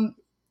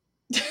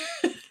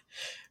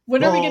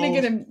 When are we gonna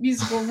get a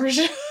musical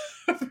version?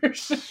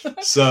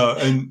 So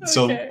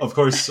of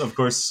course,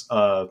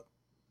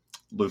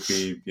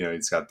 Luffy,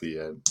 he's got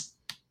the.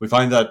 We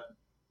find that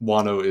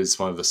Wano is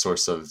one of the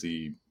source of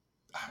the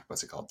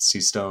what's it called? Sea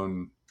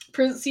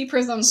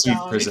Prism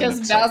Stone,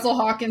 because Basil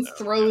Hawkins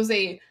throws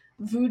a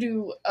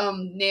voodoo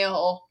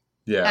nail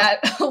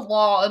at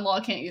Law, and Law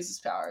can't use his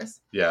powers.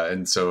 Yeah,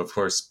 and so of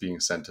course, being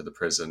sent to the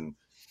prison,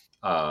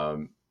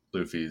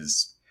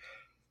 Luffy's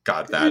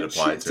got that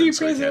applied to him,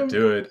 so he can't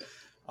do it.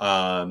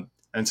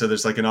 And so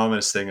there's like an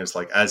ominous thing. It's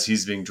like as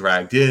he's being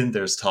dragged in,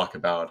 there's talk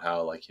about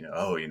how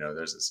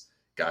there's this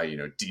guy,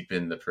 deep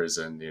in the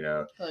prison,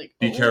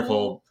 be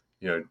careful.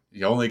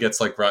 He only gets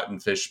like rotten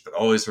fish, but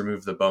always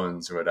remove the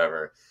bones or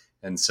whatever.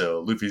 And so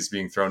Luffy's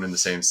being thrown in the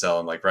same cell,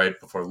 and like right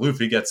before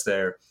Luffy gets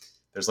there,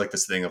 there's like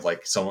this thing of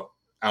like someone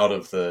out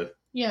of the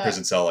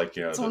prison cell,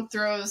 someone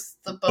throws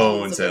the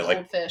bones and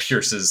like fish.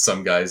 Pierces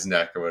some guy's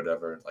neck or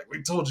whatever. Like,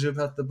 we told you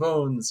about the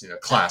bones.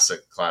 Classic.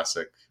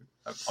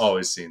 I've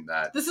always seen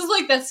that. This is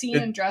like that scene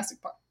in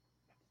Jurassic Park.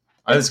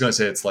 I was going to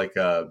say it's like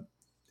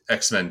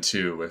X-Men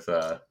 2 with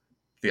the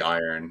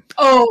iron.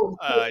 Oh,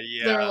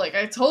 yeah. They're like,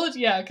 I told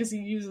you, because he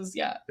uses,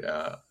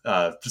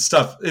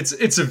 stuff.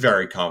 It's a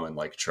very common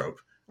like trope.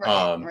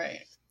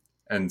 Right.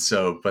 And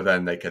so, but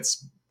then that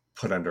gets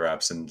put under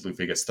wraps, and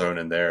Luffy gets thrown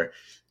in there,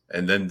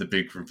 and then the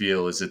big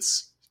reveal is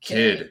it's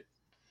Kid.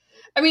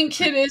 I mean,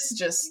 Kid is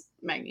just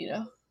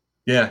Magneto.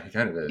 Yeah, he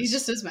kind of is. He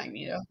just is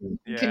Magneto.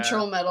 Yeah.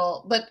 Control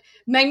metal, but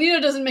Magneto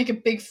doesn't make a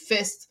big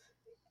fist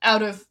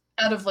out of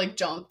like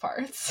junk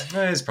parts.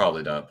 He's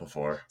probably done it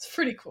before. It's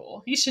pretty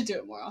cool. He should do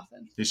it more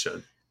often. He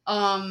should.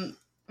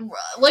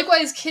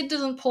 Likewise, Kid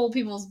doesn't pull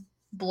people's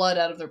blood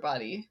out of their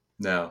body.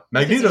 No,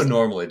 Magneto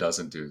normally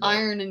doesn't do that.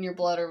 Iron in your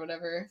blood or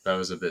whatever. That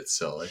was a bit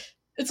silly.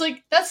 It's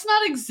like, that's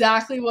not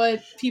exactly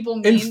what people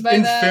mean by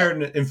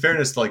that. In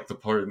fairness, like the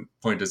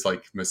point is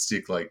like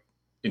Mystique like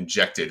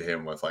injected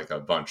him with like a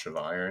bunch of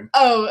iron.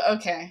 Oh,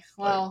 okay.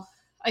 Well,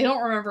 I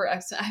don't remember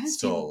X. I haven't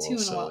seen 2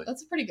 in a while.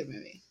 That's a pretty good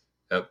movie.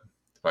 Yep.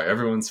 By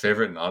everyone's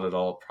favorite, not at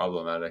all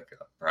problematic,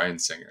 Bryan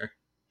Singer.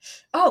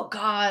 Oh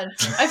God,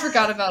 I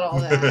forgot about all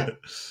that.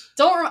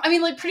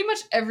 Pretty much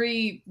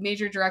every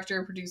major director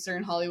or producer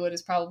in Hollywood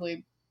is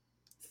probably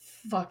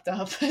fucked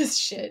up as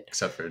shit,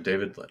 except for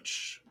David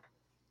Lynch.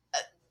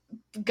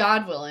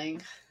 God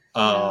willing.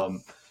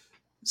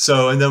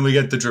 So, and then we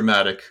get the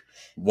dramatic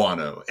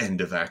Wano end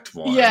of Act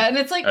 1. Yeah, and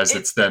it's like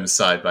it's them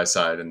side by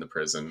side in the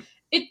prison.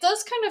 It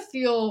does kind of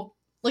feel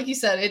like you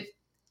said it.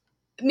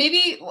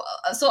 Maybe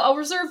so. I'll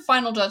reserve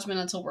final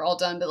judgment until we're all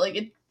done. But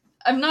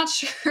I'm not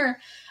sure.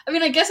 I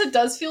mean, I guess it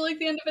does feel like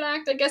the end of an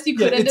act. I guess you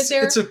could end it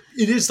there.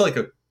 It is like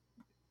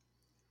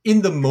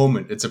in the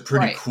moment, it's a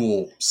pretty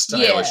cool,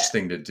 stylish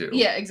thing to do.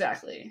 Yeah,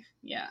 exactly.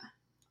 Yeah.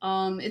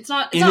 It's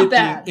not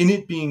bad. In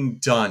it being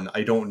done,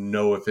 I don't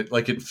know if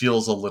it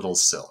feels a little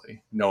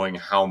silly, knowing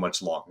how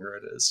much longer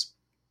it is.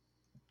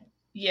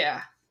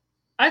 Yeah.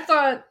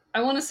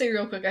 I want to say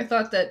real quick, I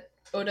thought that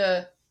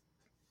Oda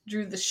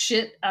drew the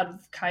shit out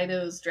of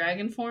Kaido's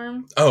dragon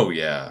form. Oh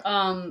yeah.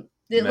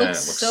 It Man, looks it looks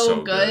so so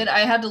good. good.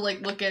 I had to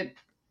like look at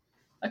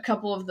a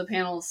couple of the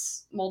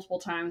panels multiple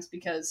times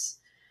because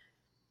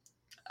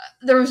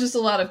there was just a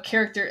lot of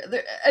character.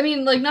 I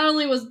mean, like not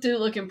only did it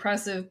look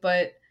impressive,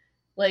 but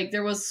like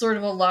there was sort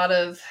of a lot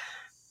of.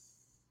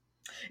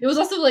 It was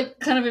also like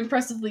kind of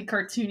impressively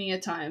cartoony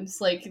at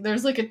times. Like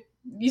there's like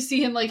you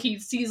see him like he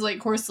sees like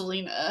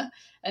Corselina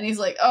and he's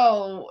like,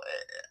 oh,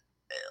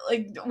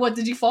 like what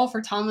did you fall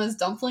for Tama's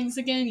dumplings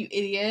again, you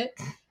idiot?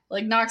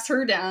 Like knocks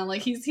her down.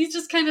 Like he's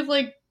just kind of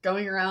like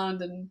going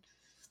around and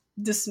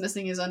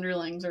dismissing his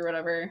underlings or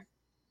whatever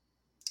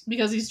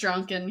because he's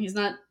drunk and he's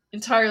not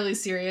entirely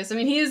serious. I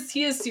mean, he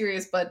is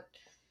serious, but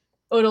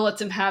Oda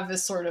lets him have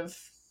this sort of,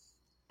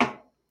 I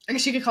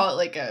guess you could call it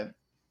like a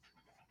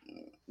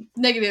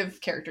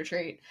negative character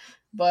trait,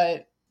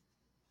 but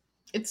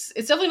it's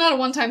definitely not a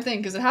one-time thing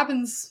because it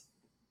happens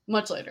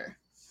much later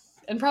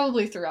and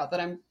probably throughout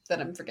that I'm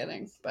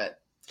forgetting. But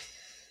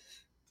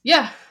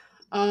yeah,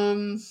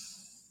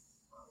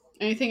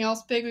 anything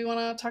else big we want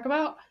to talk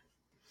about?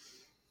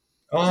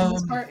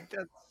 This part?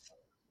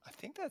 I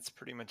think that's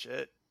pretty much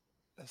it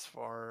as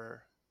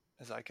far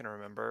as I can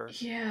remember.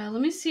 Yeah,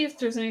 let me see if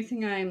there's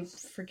anything I'm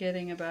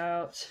forgetting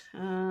about.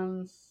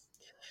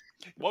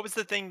 What was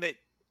the thing that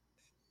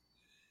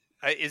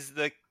is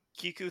the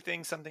Kiku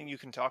thing something you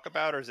can talk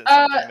about, or is it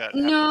something that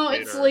no,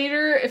 happens it's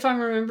later if I'm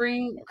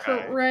remembering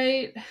Okay.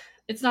 right.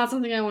 It's not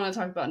something I want to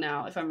talk about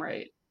now if I'm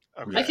right.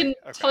 Okay. I can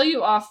tell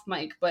you off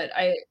mic, but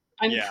I'm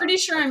pretty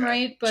sure I'm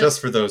right. But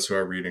just for those who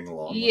are reading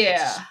along.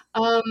 Yeah.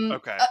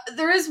 Okay.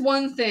 There is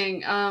one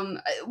thing.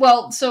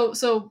 Well,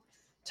 so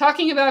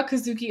talking about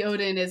Kazuki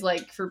Odin is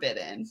like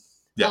forbidden.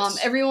 Yes.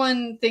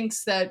 Everyone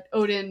thinks that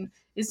Odin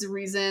is the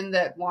reason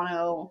that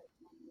Wano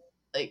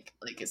like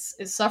is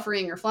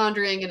suffering or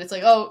floundering, and it's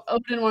like, oh,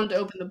 Odin wanted to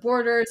open the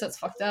borders. That's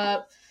fucked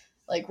up.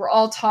 Like we're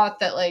all taught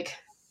that like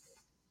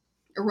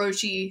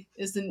Orochi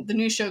is the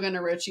new Shogun.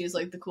 Orochi is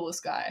like the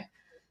coolest guy,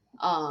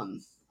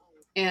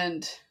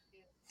 and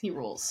he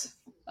rules.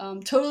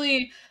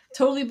 Totally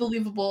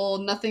believable.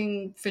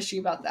 Nothing fishy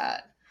about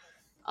that.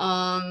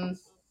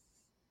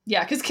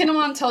 Yeah, because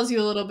Kinemon tells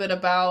you a little bit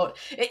about.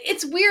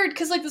 It's weird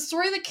because like the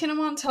story that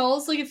Kinemon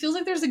tells, like it feels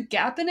like there's a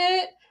gap in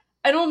it.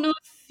 I don't know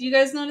if you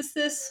guys noticed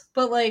this,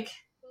 but like,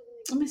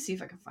 let me see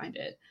if I can find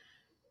it.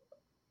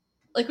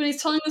 Like when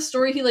he's telling the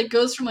story, he like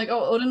goes from like,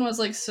 oh, Odin was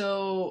like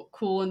so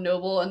cool and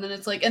noble, and then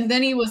it's like, and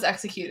then he was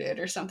executed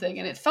or something,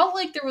 and it felt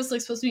like there was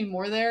like supposed to be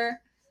more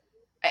there.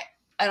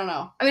 I don't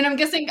know. I mean, I'm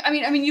guessing. I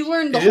mean, you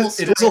learned the whole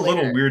story. It is a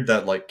little weird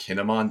that like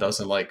Kinemon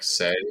doesn't like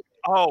say.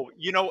 Oh,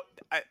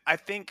 I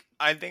think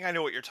I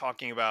know what you're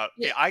talking about.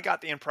 Yeah. I got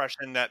the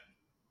impression that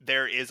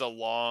there is a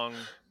longer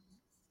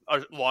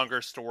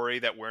story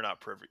that we're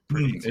not privy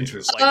to.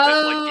 Interesting.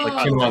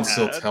 Like Kinemon's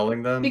still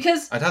telling them.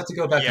 Because I'd have to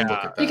go back and look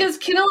at that. Because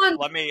Kinemon.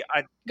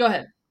 Go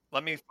ahead.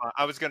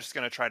 I was just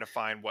going to try to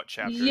find what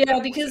chapter.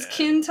 Yeah, because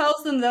Kin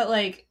tells them that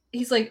like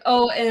he's like,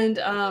 oh,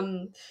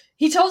 and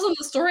he tells them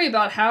the story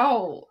about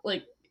how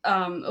like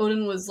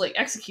Odin was like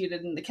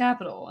executed in the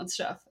capital and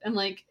stuff, and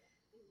like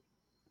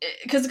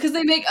because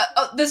they make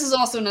this is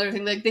also another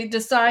thing, like they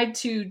decide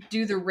to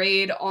do the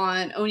raid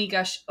on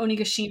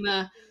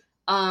Onigashima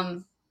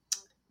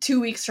 2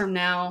 weeks from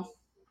now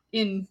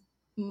in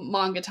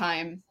manga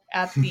time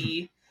at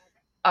the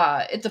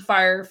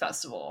Fire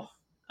Festival,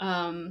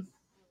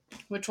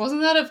 which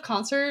wasn't that a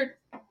concert?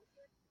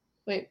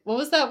 Wait, what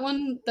was that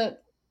one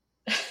that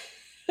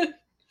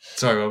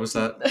Sorry, what was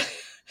that?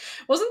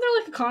 Wasn't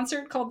there like a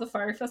concert called the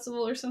Fire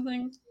Festival or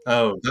something?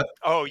 Oh,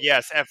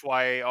 yes,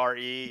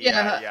 FYRE.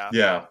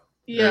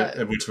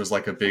 Yeah. Which was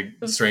like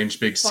a strange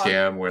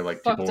scam where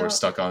like people were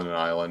stuck on an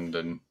island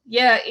and.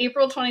 Yeah,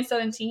 April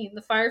 2017.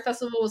 The Fire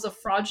Festival was a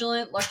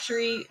fraudulent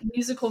luxury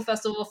musical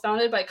festival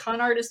founded by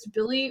con artist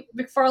Billy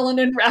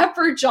McFarland and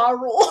rapper Ja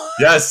Rule.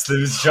 Yes,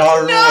 it was Ja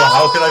Rule.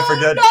 How could I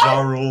forget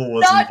Ja Rule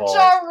was involved?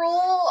 Ja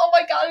Rule. Oh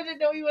my god, I didn't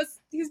know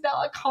he's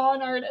now a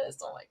con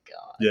artist. Oh my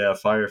god. Yeah,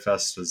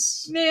 Firefest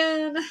was.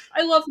 Man,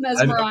 I love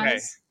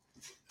Mesmerize.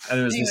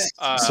 And it was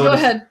anyway, go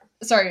ahead.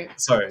 Sorry.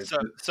 So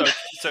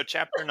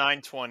chapter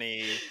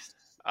 920,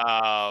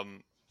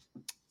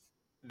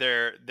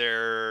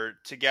 they're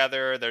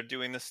together, they're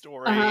doing the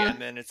story, and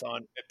then it's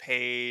on a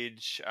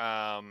page.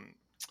 So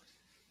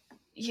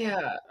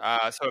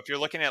if you're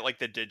looking at like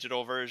the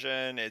digital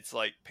version, it's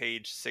like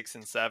page 6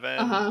 and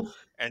 7,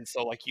 and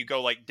so like you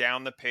go like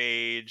down the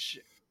page.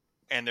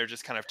 And they're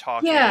just kind of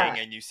talking,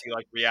 and you see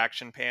like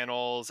reaction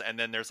panels, and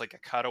then there's like a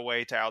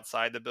cutaway to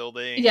outside the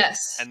building.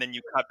 Yes. And then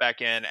you cut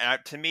back in. And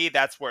to me,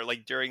 that's where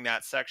like during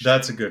that section,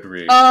 that's a good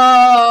read.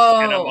 Oh.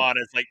 Kinemon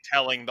is like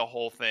telling the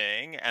whole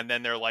thing, and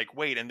then they're like,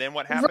 "Wait, and then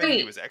what happened? Right.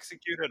 He was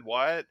executed.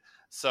 What?"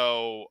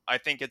 So I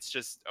think it's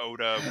just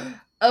Oda.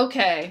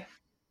 Okay.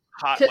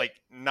 Like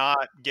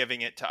not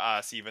giving it to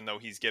us, even though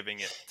he's giving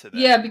it to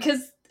them. Yeah,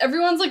 because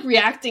everyone's like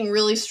reacting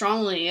really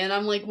strongly, and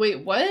I'm like,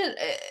 "Wait, what?"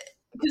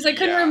 Because I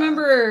couldn't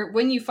remember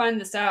when you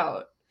find this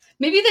out.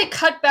 maybe they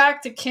cut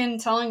back to Kin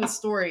telling the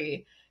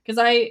story, because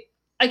I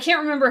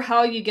can't remember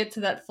how you get to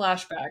that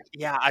flashback.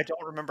 Yeah, I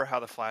don't remember how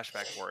the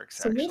flashback works.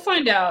 So actually, we'll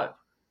find at all. out.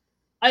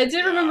 I did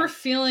Yeah. remember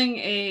feeling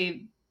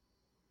a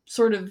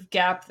sort of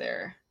gap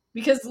there,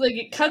 because like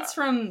it cuts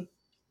from.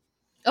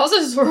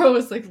 Also, Zoro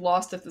is like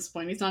lost at this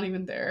point. He's not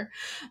even there.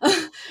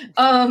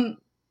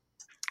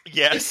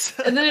 Yes.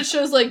 And then it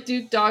shows like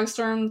Duke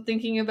Dogstorm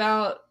thinking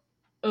about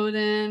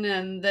Odin,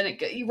 and then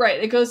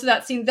it goes to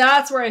that scene.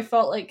 That's where I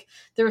felt like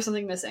there was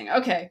something missing.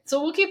 Okay,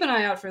 so we'll keep an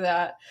eye out for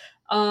that.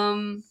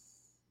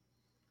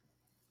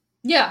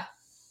 Yeah.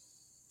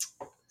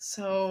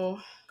 So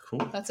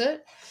Cool. that's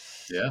it.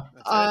 Yeah.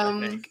 That's it,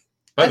 I think.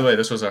 By the way,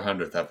 this was our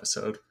 100th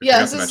episode. Yeah,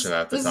 Forgot to mention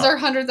that at the this top. is our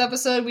 100th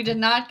episode. We did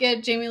not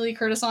get Jamie Lee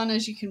Curtis on,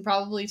 as you can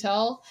probably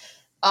tell.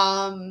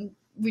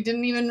 We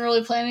didn't even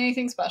really plan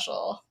anything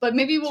special, but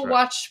maybe we'll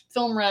watch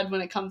Film Red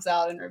when it comes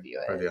out and review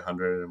it. For the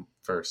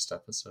 101st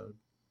episode.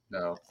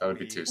 No, that would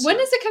be too soon. When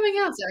is it coming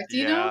out, Zach? Do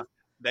you know?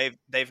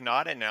 They've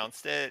not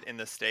announced it in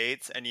the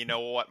States, and you know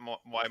what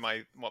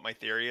my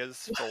theory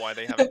is for why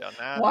they haven't done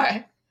that?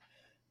 Why?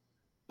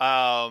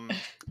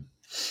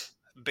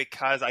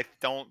 Because I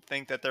don't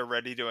think that they're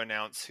ready to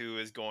announce who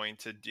is going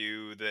to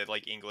do the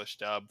like English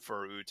dub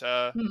for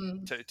Uta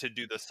to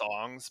do the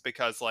songs,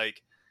 because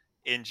like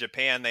in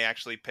Japan they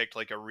actually picked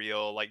like a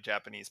real like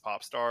Japanese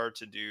pop star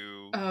to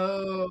do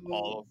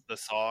all of the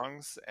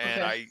songs,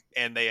 and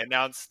and they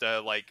announced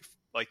like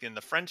in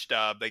the French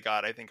dub they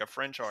got I think a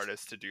French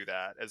artist to do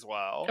that as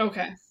well.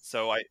 Okay.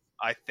 So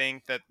I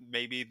think that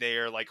maybe they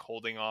are like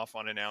holding off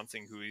on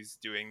announcing who he's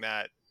doing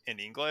that in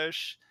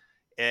English.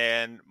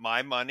 And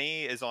my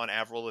money is on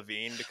Avril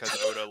Lavigne because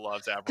Oda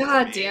loves Avril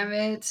Lavigne. God damn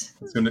it.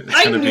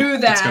 I knew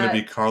that. It's going to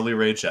be Carly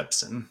Rae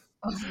Jepsen.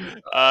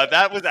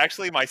 That was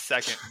actually my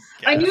second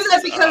guess. I knew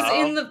that because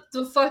in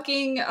the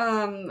fucking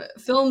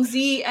Film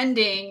Z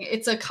ending,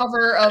 it's a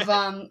cover of,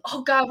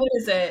 oh god, what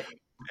is it?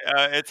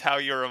 It's How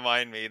You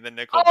Remind Me, the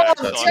Nickelback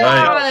song. That's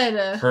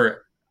right.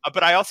 Her.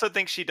 But I also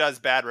think she does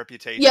Bad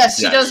Reputation. Yes,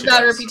 she does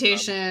Bad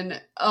Reputation.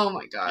 Oh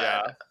my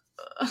god.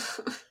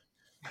 Yeah.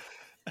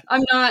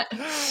 I'm not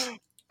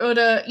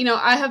Oda. You know,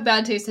 I have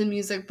bad taste in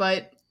music,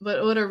 but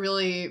Oda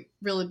really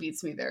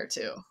beats me there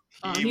too.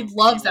 He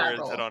loves that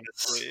role. It on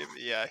his sleeve.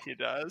 Yeah, he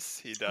does.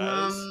 He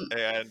does.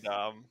 And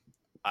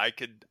I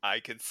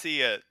could see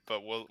it,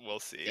 but we'll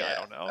see. Yeah. I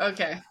don't know.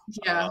 Okay.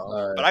 Yeah.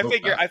 But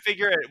I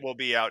figure it will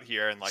be out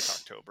here in like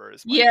October.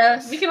 Yeah,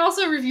 guess. We can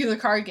also review the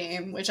card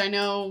game, which I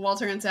know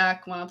Walter and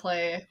Zach want to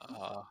play.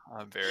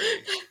 I'm very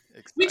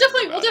excited.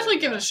 We'll definitely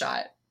give it a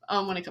shot.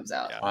 When it comes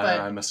out. Yeah.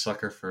 But I'm a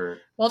sucker for...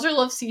 Walter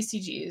loves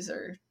CCGs,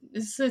 or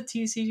is this a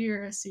TCG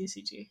or a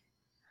CCG?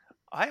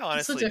 I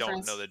honestly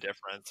don't know the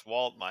difference.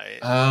 Walt might.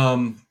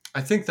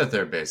 I think that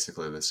they're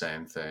basically the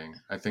same thing.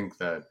 I think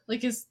that...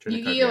 Like, is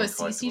Yu-Gi-Oh! A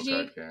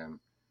CCG?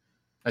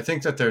 I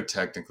think that they're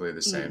technically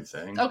the same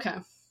thing. Okay.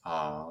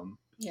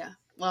 Yeah,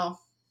 well...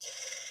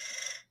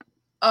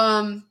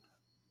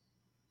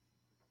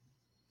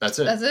 That's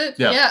it. That's it?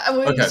 Yeah.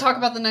 We can talk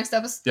about the next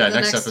episode. Yeah,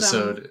 next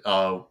episode...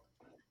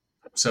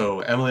 So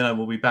Emily and I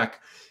will be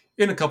back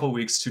in a couple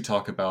weeks to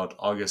talk about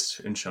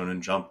August in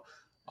Shonen Jump.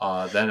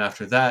 Then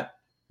after that,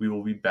 we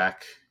will be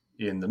back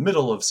in the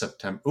middle of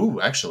September. Ooh,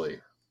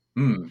 actually,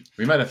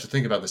 we might have to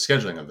think about the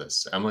scheduling of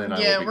this. Emily and I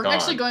will be gone. Yeah, we're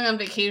actually going on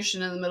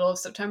vacation in the middle of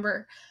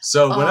September.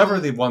 So whenever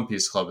the One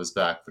Piece Club is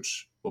back,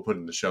 which we'll put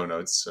in the show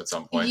notes at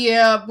some point.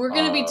 Yeah, we're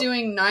going to be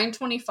doing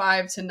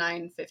 925 to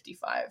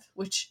 955,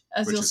 which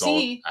you'll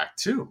see, all of Act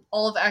 2.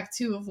 All of Act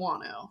 2 of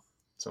Wano.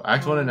 So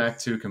Act 1 and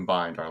Act 2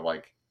 combined are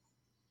like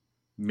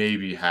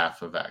maybe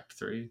half of Act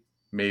 3,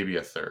 maybe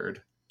a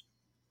third.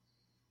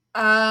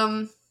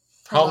 Probably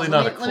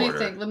not a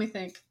quarter. Let me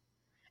think.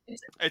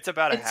 It's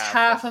about it's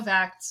half of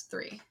Act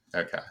 3.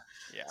 Okay.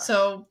 Yeah.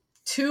 So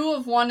 2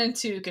 of 1 and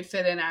 2 could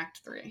fit in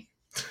Act 3.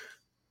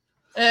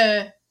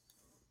 Yeah.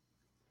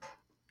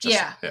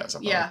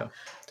 Something like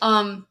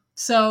that.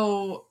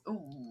 So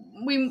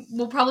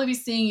we'll probably be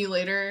seeing you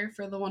later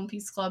for the One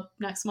Piece Club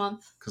next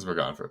month. Because we're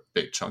gone for a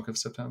big chunk of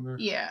September.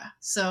 Yeah.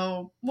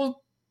 So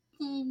we'll...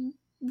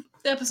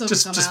 the episode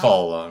just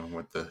follow along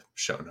with the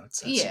show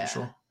notes as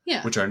usual.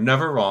 Yeah. Which are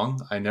never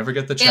wrong. I never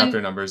get the chapter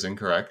numbers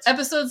incorrect.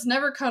 Episodes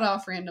never cut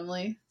off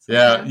randomly.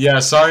 Yeah,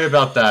 sorry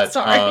about that.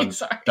 Sorry.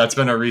 That's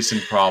been a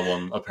recent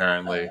problem,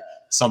 apparently.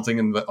 Something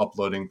in the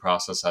uploading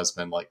process has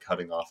been like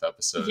cutting off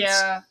episodes.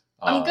 Yeah.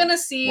 I'm gonna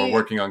see. We're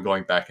working on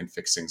going back and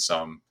fixing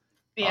some.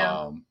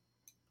 Yeah.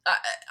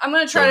 I'm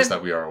gonna try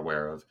that we are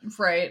aware of.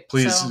 Right.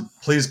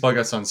 Please bug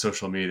us on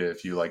social media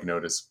if you like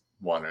notice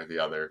one or the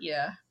other.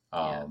 Yeah.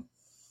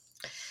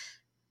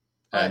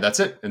 And that's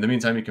it. In the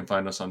meantime, you can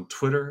find us on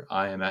Twitter.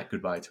 I am at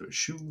Goodbye to a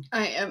Shoe.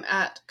 I am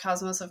at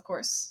Cosmos, of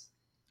course.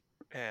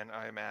 And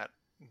I am at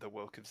the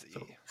Woke of Z.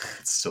 So,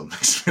 it still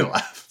makes me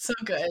laugh. So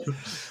good.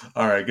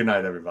 All right. Good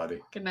night,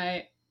 everybody. Good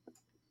night.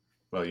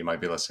 Well, you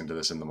might be listening to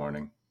this in the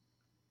morning.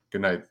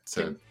 Good night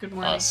to good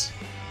morning. us.